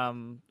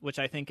 which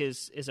I think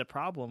is a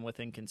problem with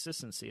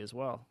inconsistency as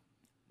well.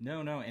 No,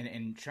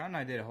 and Sean and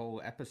I did a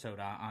whole episode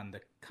on the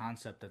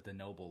concept of the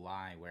noble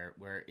lie,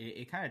 where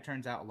it kind of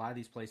turns out a lot of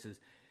these places,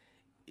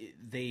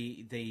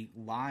 they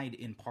lied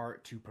in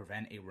part to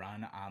prevent a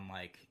run on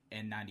like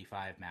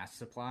N95 mask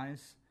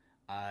supplies,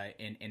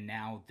 and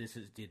now this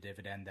is the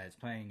dividend that it's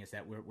playing, is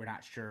that we're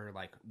not sure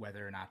like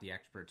whether or not the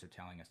experts are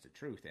telling us the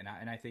truth, and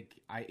I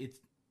think it's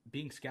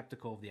being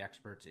skeptical of the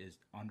experts is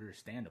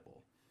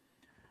understandable,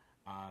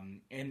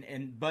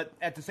 but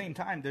at the same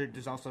time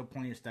there's also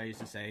plenty of studies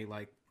to say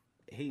like,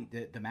 hey,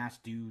 the masks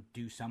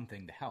do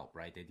something to help,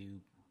 right? They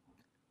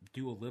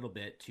do a little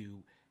bit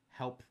to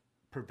help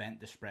prevent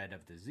the spread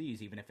of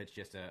disease, even if it's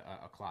just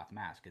a cloth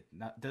mask. It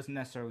doesn't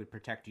necessarily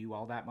protect you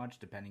all that much,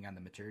 depending on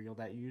the material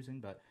that you're using,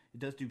 but it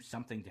does do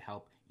something to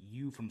help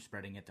you from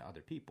spreading it to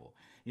other people.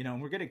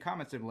 And we're getting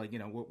comments of like,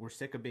 we're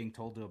sick of being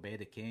told to obey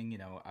the king,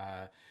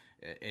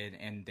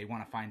 and they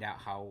want to find out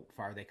how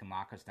far they can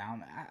lock us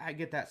down. I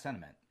get that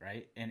sentiment,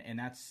 right? And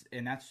that's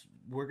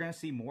we're going to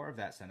see more of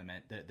that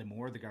sentiment. The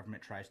more the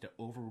government tries to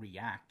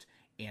overreact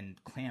and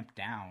clamp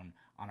down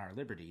on our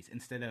liberties,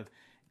 instead of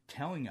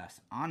telling us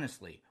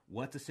honestly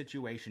what the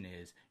situation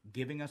is,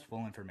 giving us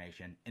full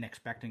information, and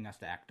expecting us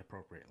to act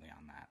appropriately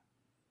on that.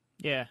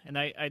 Yeah, and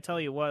I tell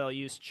you what, I'll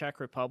use Czech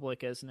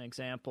Republic as an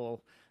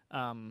example.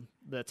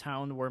 The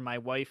town where my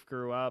wife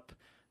grew up,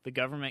 the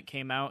government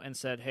came out and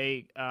said,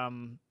 hey,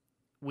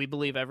 we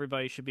believe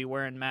everybody should be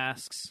wearing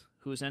masks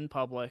who's in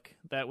public.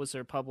 That was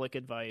their public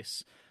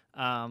advice.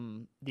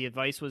 The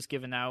advice was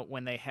given out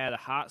when they had a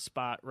hot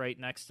spot right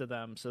next to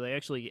them, so they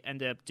actually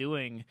ended up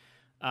doing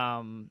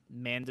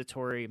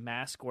mandatory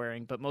mask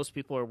wearing, but most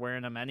people are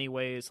wearing them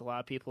anyways. A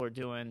lot of people are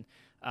doing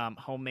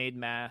homemade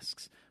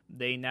masks.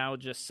 They now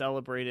just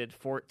celebrated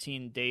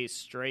 14 days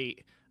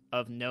straight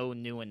of no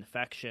new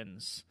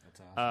infections.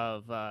 That's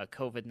awesome. Of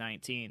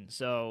COVID-19.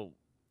 So,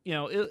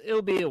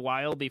 it'll be a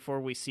while before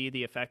we see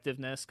the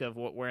effectiveness of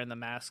what wearing the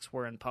masks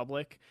were in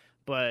public,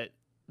 but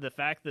the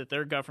fact that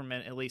their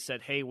government at least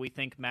said, hey, we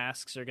think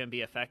masks are going to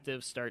be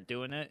effective, start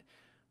doing it.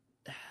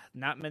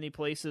 Not many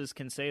places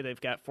can say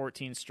they've got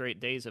 14 straight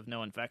days of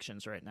no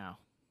infections right now.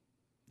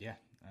 Yeah,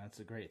 that's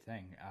a great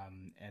thing.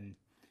 And,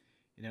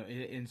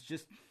 it's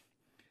just,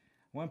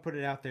 I want to put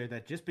it out there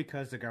that just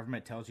because the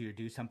government tells you to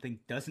do something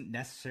doesn't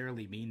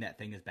necessarily mean that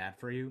thing is bad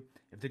for you.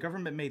 If the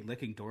government made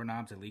licking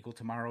doorknobs illegal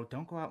tomorrow,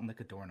 don't go out and lick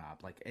a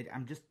doorknob. Like,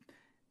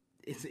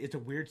 it's a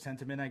weird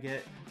sentiment I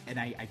get, and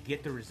I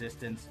get the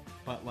resistance,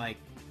 but, like,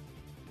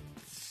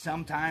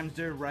 sometimes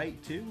they're right,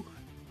 too.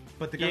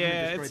 But the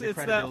government destroyed the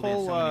credibility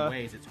in so many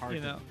ways, it's hard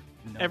to know.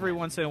 Every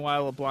once in a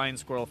while, a blind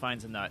squirrel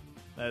finds a nut.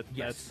 That's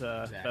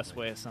exactly. Best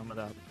way to sum it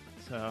up.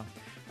 So, all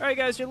right,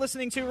 guys, you're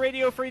listening to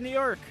Radio Free New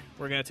York.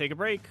 We're going to take a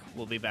break.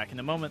 We'll be back in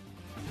a moment.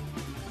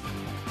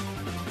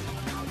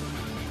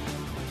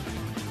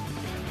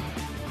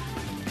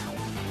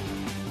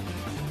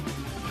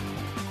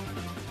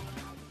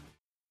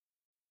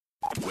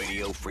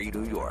 Radio Free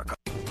New York.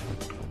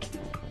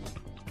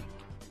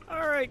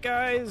 All right,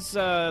 guys,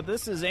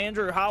 this is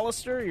Andrew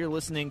Hollister. You're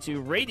listening to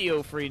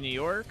Radio Free New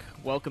York.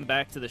 Welcome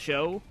back to the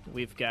show.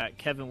 We've got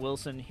Kevin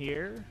Wilson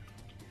here.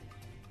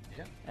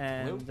 Yeah.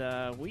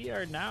 And we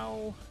are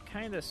now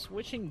kind of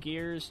switching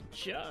gears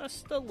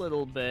just a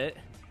little bit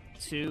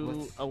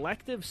to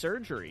elective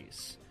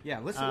surgeries. Yeah,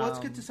 let's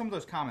get to some of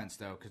those comments,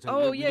 though. Let's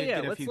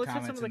hit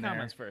some of the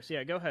comments first.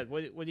 Yeah, go ahead.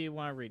 What do you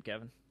want to read,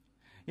 Kevin?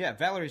 Yeah,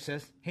 Valerie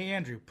says, hey,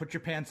 Andrew, put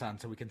your pants on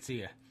so we can see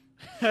you.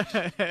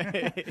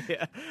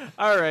 Yeah.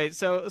 All right.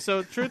 So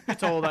truth be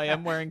told, I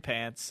am wearing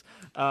pants.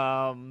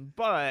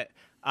 But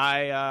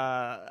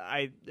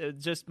I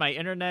just, my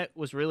internet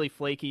was really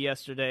flaky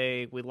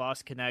yesterday. We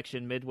lost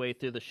connection midway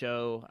through the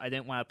show. I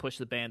didn't want to push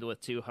the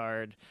bandwidth too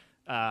hard.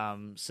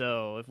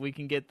 So if we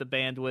can get the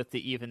bandwidth to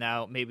even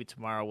out, maybe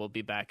tomorrow we'll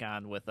be back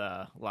on with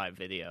a live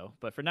video.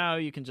 But for now,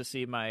 you can just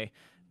see my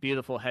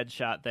beautiful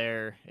headshot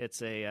there.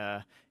 It's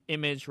a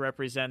image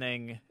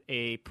representing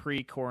a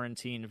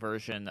pre-quarantine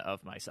version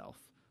of myself.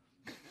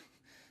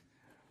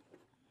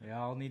 We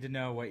all need to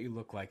know what you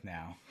look like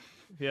now.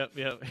 Yep.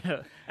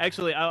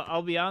 Actually,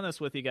 I'll be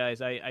honest with you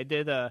guys. I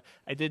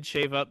did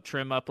shave up,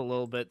 trim up a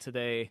little bit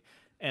today,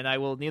 and I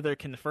will neither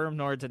confirm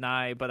nor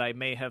deny, but I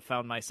may have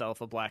found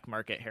myself a black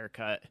market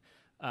haircut.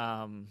 So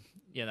oh,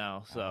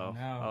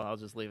 no. I'll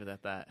just leave it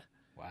at that.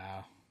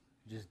 Wow.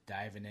 Just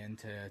diving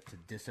into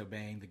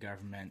disobeying the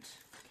government.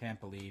 Can't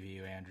believe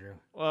you, Andrew.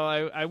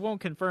 Well, I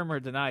won't confirm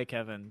or deny,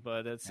 Kevin,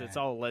 but it's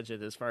all alleged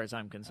as far as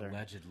I'm concerned.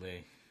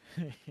 Allegedly.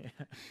 Yeah.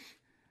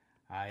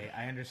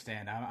 I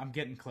understand. I'm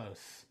getting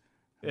close.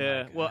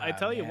 Yeah. Well, I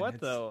tell you what,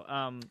 though,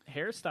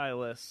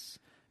 hairstylists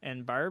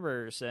and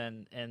barbers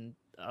and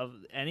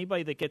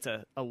anybody that gets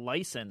a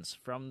license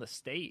from the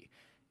state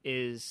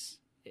is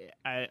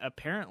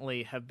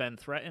apparently have been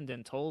threatened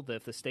and told that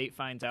if the state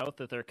finds out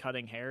that they're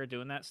cutting hair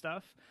doing that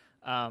stuff,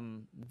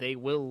 they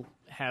will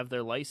have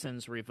their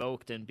license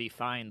revoked and be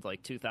fined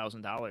like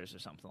 $2,000 or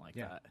something like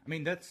that. I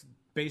mean, that's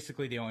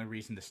basically the only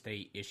reason the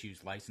state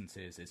issues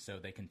licenses is so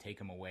they can take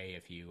them away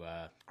if you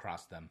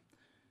cross them.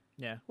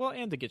 Yeah, well,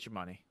 and to get your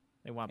money.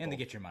 They want and both.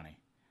 to get your money.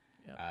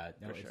 Yeah,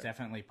 no, it's sure.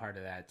 definitely part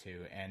of that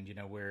too. And you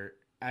know,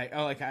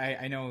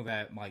 I know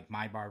that like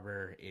my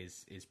barber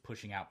is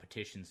pushing out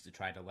petitions to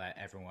try to let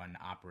everyone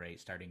operate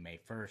starting May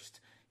 1st.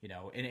 You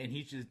know, and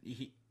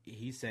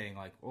he's saying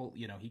like, well,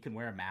 you know, he can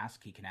wear a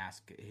mask. He can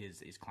ask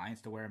his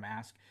clients to wear a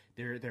mask.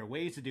 There are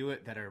ways to do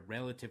it that are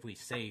relatively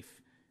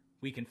safe.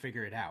 We can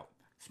figure it out.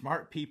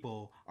 Smart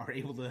people are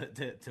able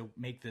to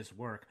make this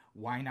work.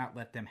 Why not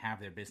let them have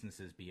their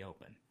businesses be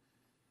open?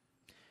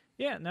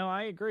 Yeah, no,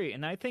 I agree.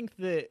 And I think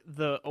that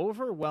the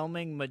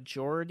overwhelming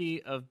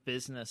majority of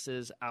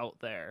businesses out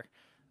there,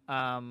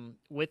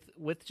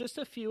 with just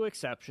a few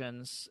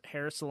exceptions,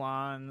 hair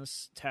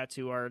salons,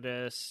 tattoo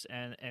artists,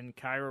 and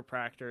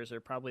chiropractors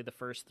are probably the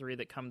first three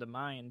that come to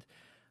mind.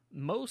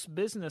 Most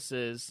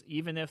businesses,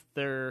 even if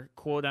they're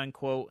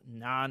quote-unquote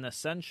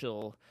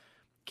non-essential,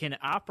 can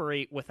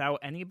operate without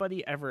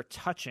anybody ever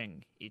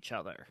touching each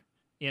other.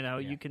 You know,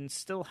 you can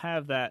still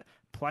have that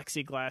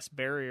plexiglass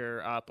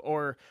barrier up.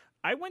 Or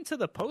I went to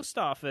the post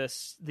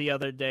office the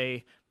other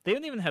day. They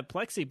don't even have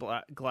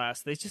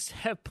plexiglass. They just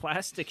have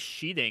plastic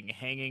sheeting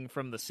hanging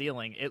from the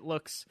ceiling. It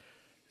looks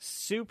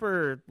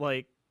super,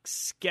 like,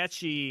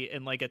 sketchy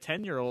and like a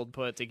 10-year-old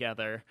put it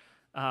together.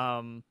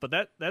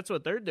 But that's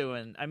what they're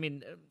doing. I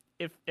mean,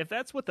 if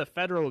that's what the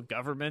federal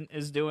government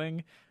is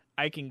doing,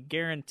 I can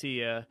guarantee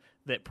you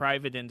that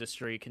private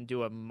industry can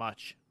do a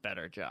much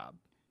better job.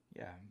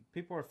 Yeah,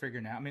 people are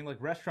figuring out. I mean,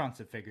 like restaurants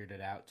have figured it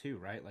out too,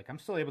 right? Like I'm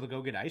still able to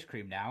go get ice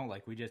cream now.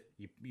 Like we just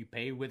you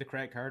pay with a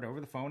credit card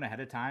over the phone ahead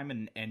of time,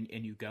 and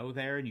you go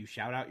there and you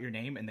shout out your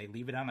name, and they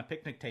leave it on a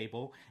picnic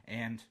table,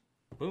 and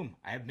boom,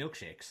 I have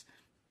milkshakes.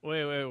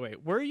 Wait.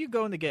 Where are you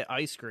going to get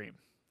ice cream?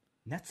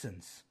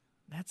 Netson's.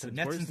 Netson's.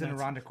 Netson's in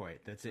Irondequoit.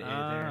 That's it. All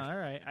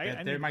right.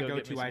 They're my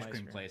go-to ice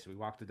cream place. We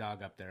walk the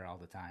dog up there all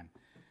the time.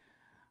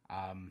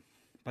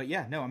 But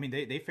yeah, no, I mean,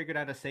 they figured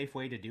out a safe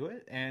way to do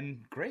it,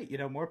 and great, you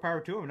know, more power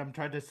to them. And I'm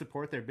trying to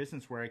support their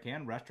business where I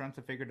can. Restaurants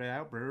have figured it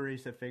out,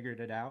 breweries have figured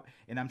it out,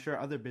 and I'm sure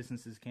other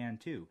businesses can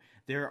too.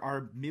 There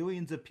are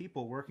millions of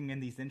people working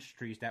in these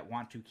industries that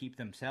want to keep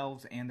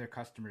themselves and their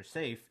customers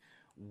safe.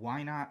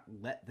 Why not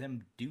let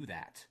them do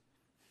that?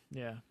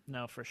 Yeah,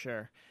 no, for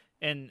sure.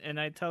 And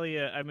I tell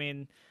you, I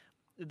mean,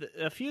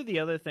 a few of the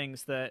other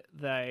things that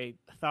I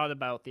thought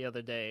about the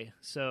other day.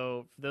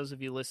 So for those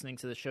of you listening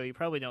to the show, you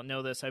probably don't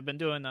know this. I've been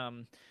doing,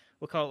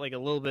 we'll call it like a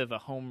little bit of a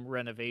home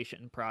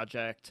renovation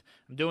project.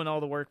 I'm doing all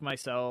the work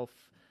myself.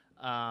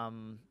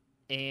 And,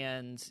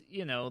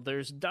 you know,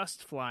 there's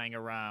dust flying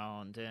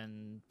around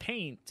and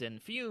paint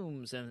and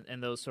fumes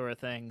and those sort of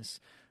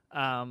things.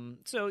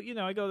 So, you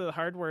know, I go to the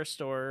hardware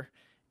store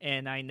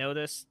and I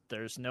noticed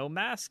there's no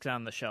masks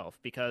on the shelf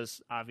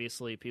because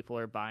obviously people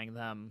are buying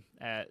them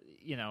at,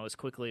 you know, as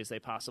quickly as they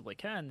possibly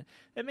can.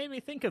 It made me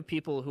think of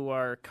people who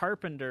are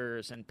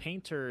carpenters and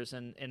painters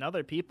and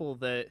other people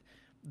that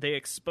they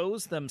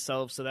expose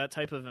themselves to that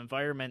type of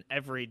environment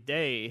every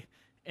day.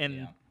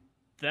 And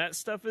that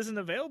stuff isn't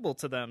available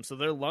to them. So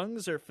their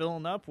lungs are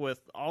filling up with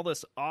all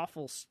this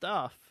awful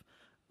stuff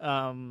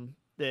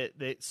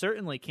that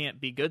certainly can't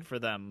be good for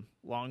them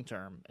long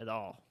term at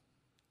all.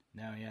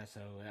 No, yeah,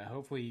 so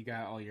hopefully you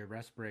got all your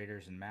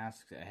respirators and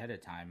masks ahead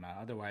of time.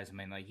 Otherwise, I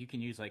mean, like you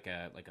can use like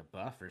a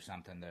buff or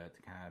something to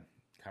kind of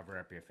cover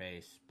up your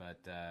face,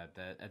 but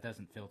that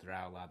doesn't filter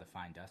out a lot of the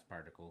fine dust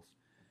particles.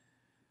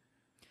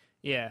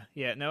 Yeah,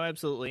 no,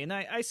 absolutely. And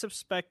I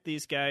suspect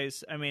these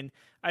guys, I mean,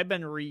 I've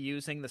been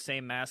reusing the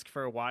same mask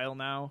for a while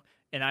now,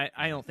 and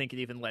I don't think it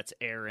even lets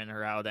air in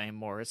or out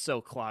anymore. It's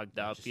so clogged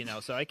up, you know,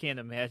 so I can't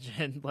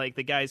imagine, like,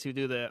 the guys who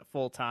do the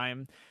full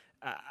time,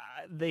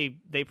 they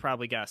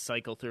probably got to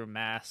cycle through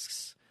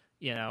masks,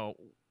 you know,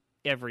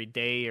 every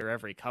day or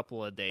every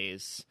couple of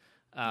days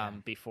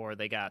before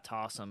they got to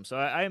toss them. So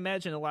I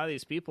imagine a lot of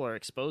these people are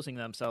exposing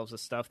themselves to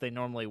stuff they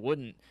normally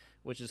wouldn't,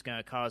 which is going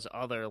to cause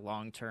other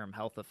long-term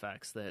health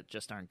effects that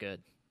just aren't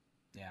good.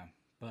 Yeah,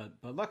 but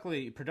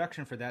luckily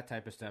production for that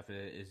type of stuff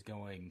is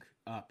going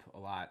up a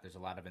lot. There's a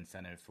lot of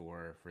incentive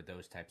for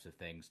those types of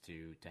things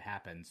to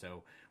happen.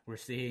 So we're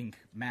seeing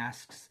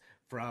masks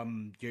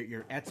from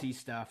your Etsy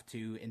stuff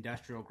to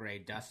industrial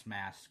grade dust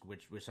masks,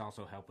 which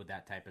also help with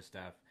that type of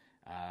stuff,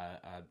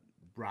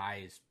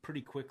 rise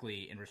pretty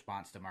quickly in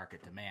response to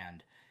market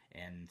demand.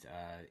 And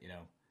you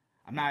know,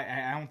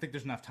 I don't think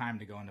there's enough time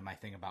to go into my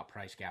thing about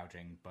price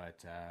gouging,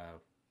 but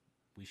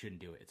we shouldn't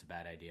do it. It's a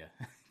bad idea.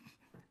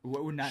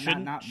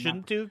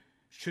 Shouldn't do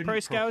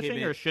price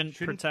gouging, or shouldn't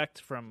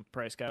protect from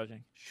price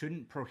gouging?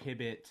 Shouldn't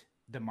prohibit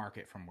the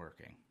market from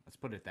working. Let's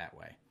put it that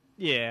way.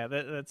 Yeah,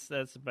 that's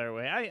a better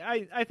way.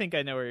 I think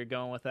I know where you're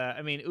going with that.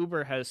 I mean,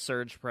 Uber has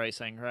surge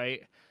pricing,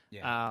 right?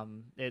 Yeah.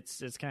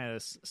 It's kind of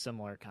a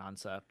similar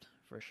concept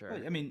for sure.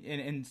 Well, I mean,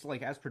 and it's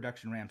like as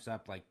production ramps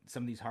up, like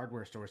some of these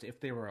hardware stores,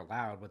 if they were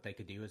allowed, what they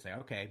could do is say,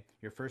 okay,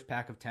 your first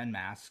pack of 10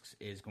 masks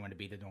is going to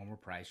be the normal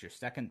price. Your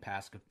second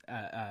pack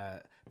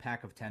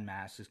of 10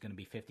 masks is going to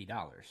be $50,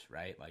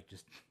 right? Like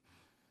just,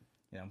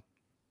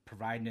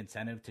 provide an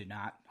incentive to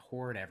not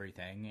hoard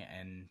everything,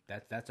 and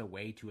that's a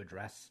way to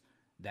address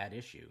that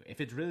issue. If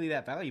it's really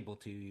that valuable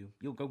to you,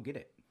 you'll go get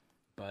it.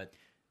 But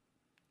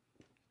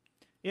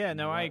yeah,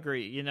 no, I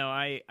agree.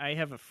 I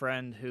have a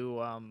friend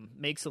who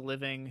makes a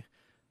living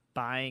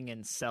buying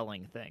and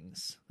selling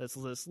things. That's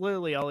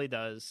literally all he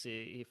does.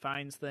 He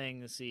finds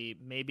things.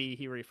 Maybe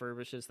he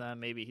refurbishes them,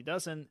 maybe he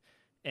doesn't,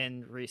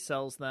 and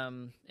resells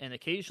them. And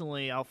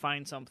occasionally I'll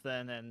find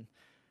something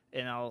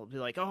and I'll be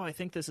like, oh, I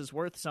think this is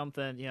worth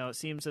something. It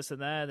seems this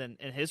and that. And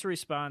his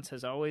response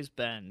has always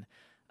been,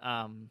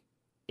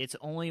 it's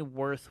only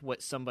worth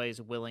what somebody's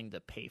willing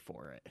to pay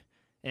for it.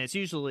 And it's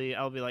usually,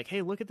 I'll be like,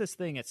 hey, look at this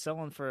thing. It's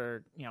selling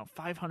for,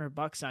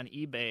 $500 on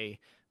eBay.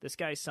 This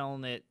guy's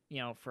selling it,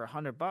 for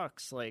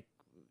 $100. Like,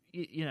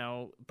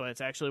 but it's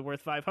actually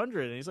worth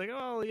 $500. And he's like,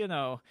 oh,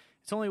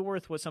 it's only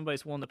worth what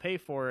somebody's willing to pay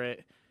for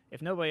it.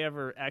 If nobody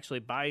ever actually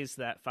buys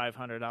that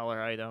 $500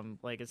 item,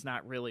 like, it's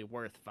not really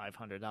worth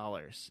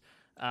 $500.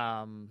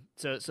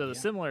 So the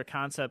similar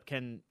concept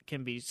can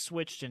be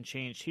switched and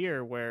changed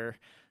here where,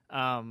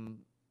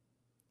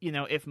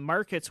 if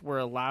markets were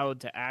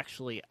allowed to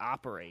actually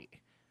operate,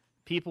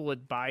 people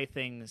would buy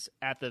things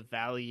at the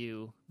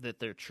value that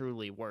they're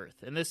truly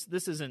worth. And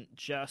this isn't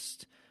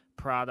just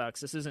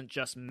products. This isn't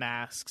just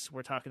masks.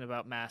 We're talking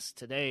about masks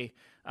today.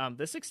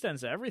 This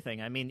extends to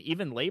everything. I mean,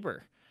 even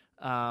labor,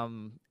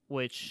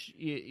 which,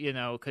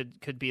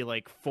 could be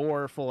like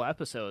 4 full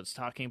episodes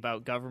talking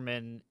about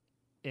government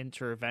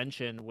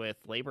intervention with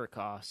labor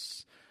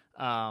costs.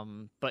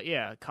 But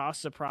yeah,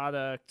 costs of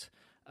product,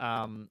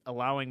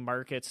 allowing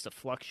markets to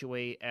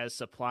fluctuate as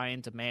supply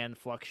and demand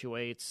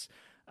fluctuates.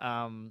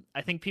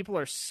 I think people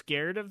are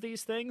scared of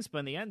these things, but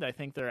in the end, I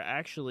think they're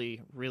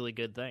actually really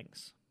good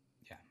things.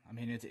 Yeah, I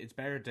mean, it's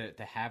better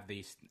to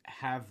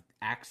have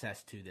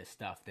access to this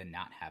stuff than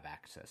not have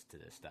access to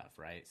this stuff,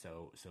 right?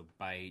 So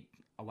by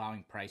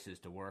allowing prices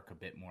to work a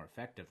bit more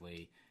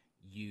effectively,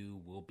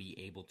 you will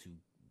be able to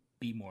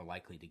be more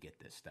likely to get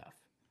this stuff.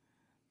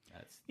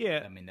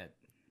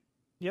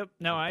 Yep.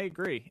 No, I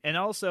agree. And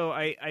also,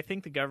 I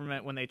think the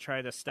government, when they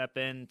try to step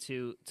in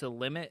to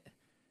limit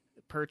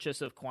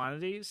purchase of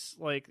quantities,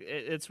 like,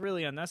 it's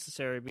really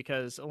unnecessary,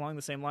 because along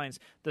the same lines,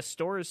 the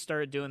stores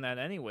started doing that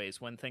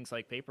anyways when things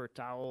like paper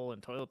towel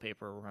and toilet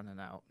paper were running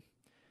out.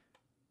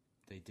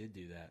 They did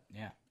do that.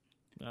 Yeah.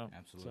 No,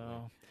 absolutely.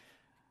 So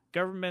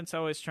government's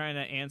always trying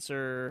to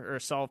answer or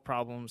solve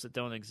problems that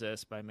don't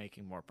exist by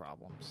making more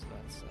problems.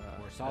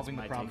 Or solving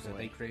the problems that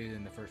they created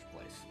in the first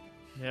place.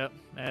 Yep,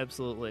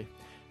 absolutely.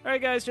 All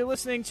right, guys, you're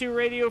listening to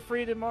Radio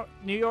Free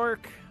New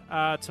York.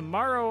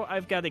 Tomorrow,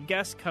 I've got a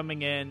guest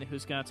coming in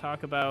who's going to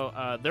talk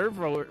about their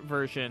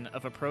version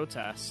of a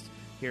protest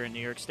here in New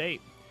York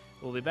State.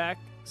 We'll be back,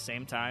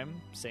 same time,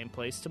 same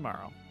place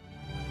tomorrow.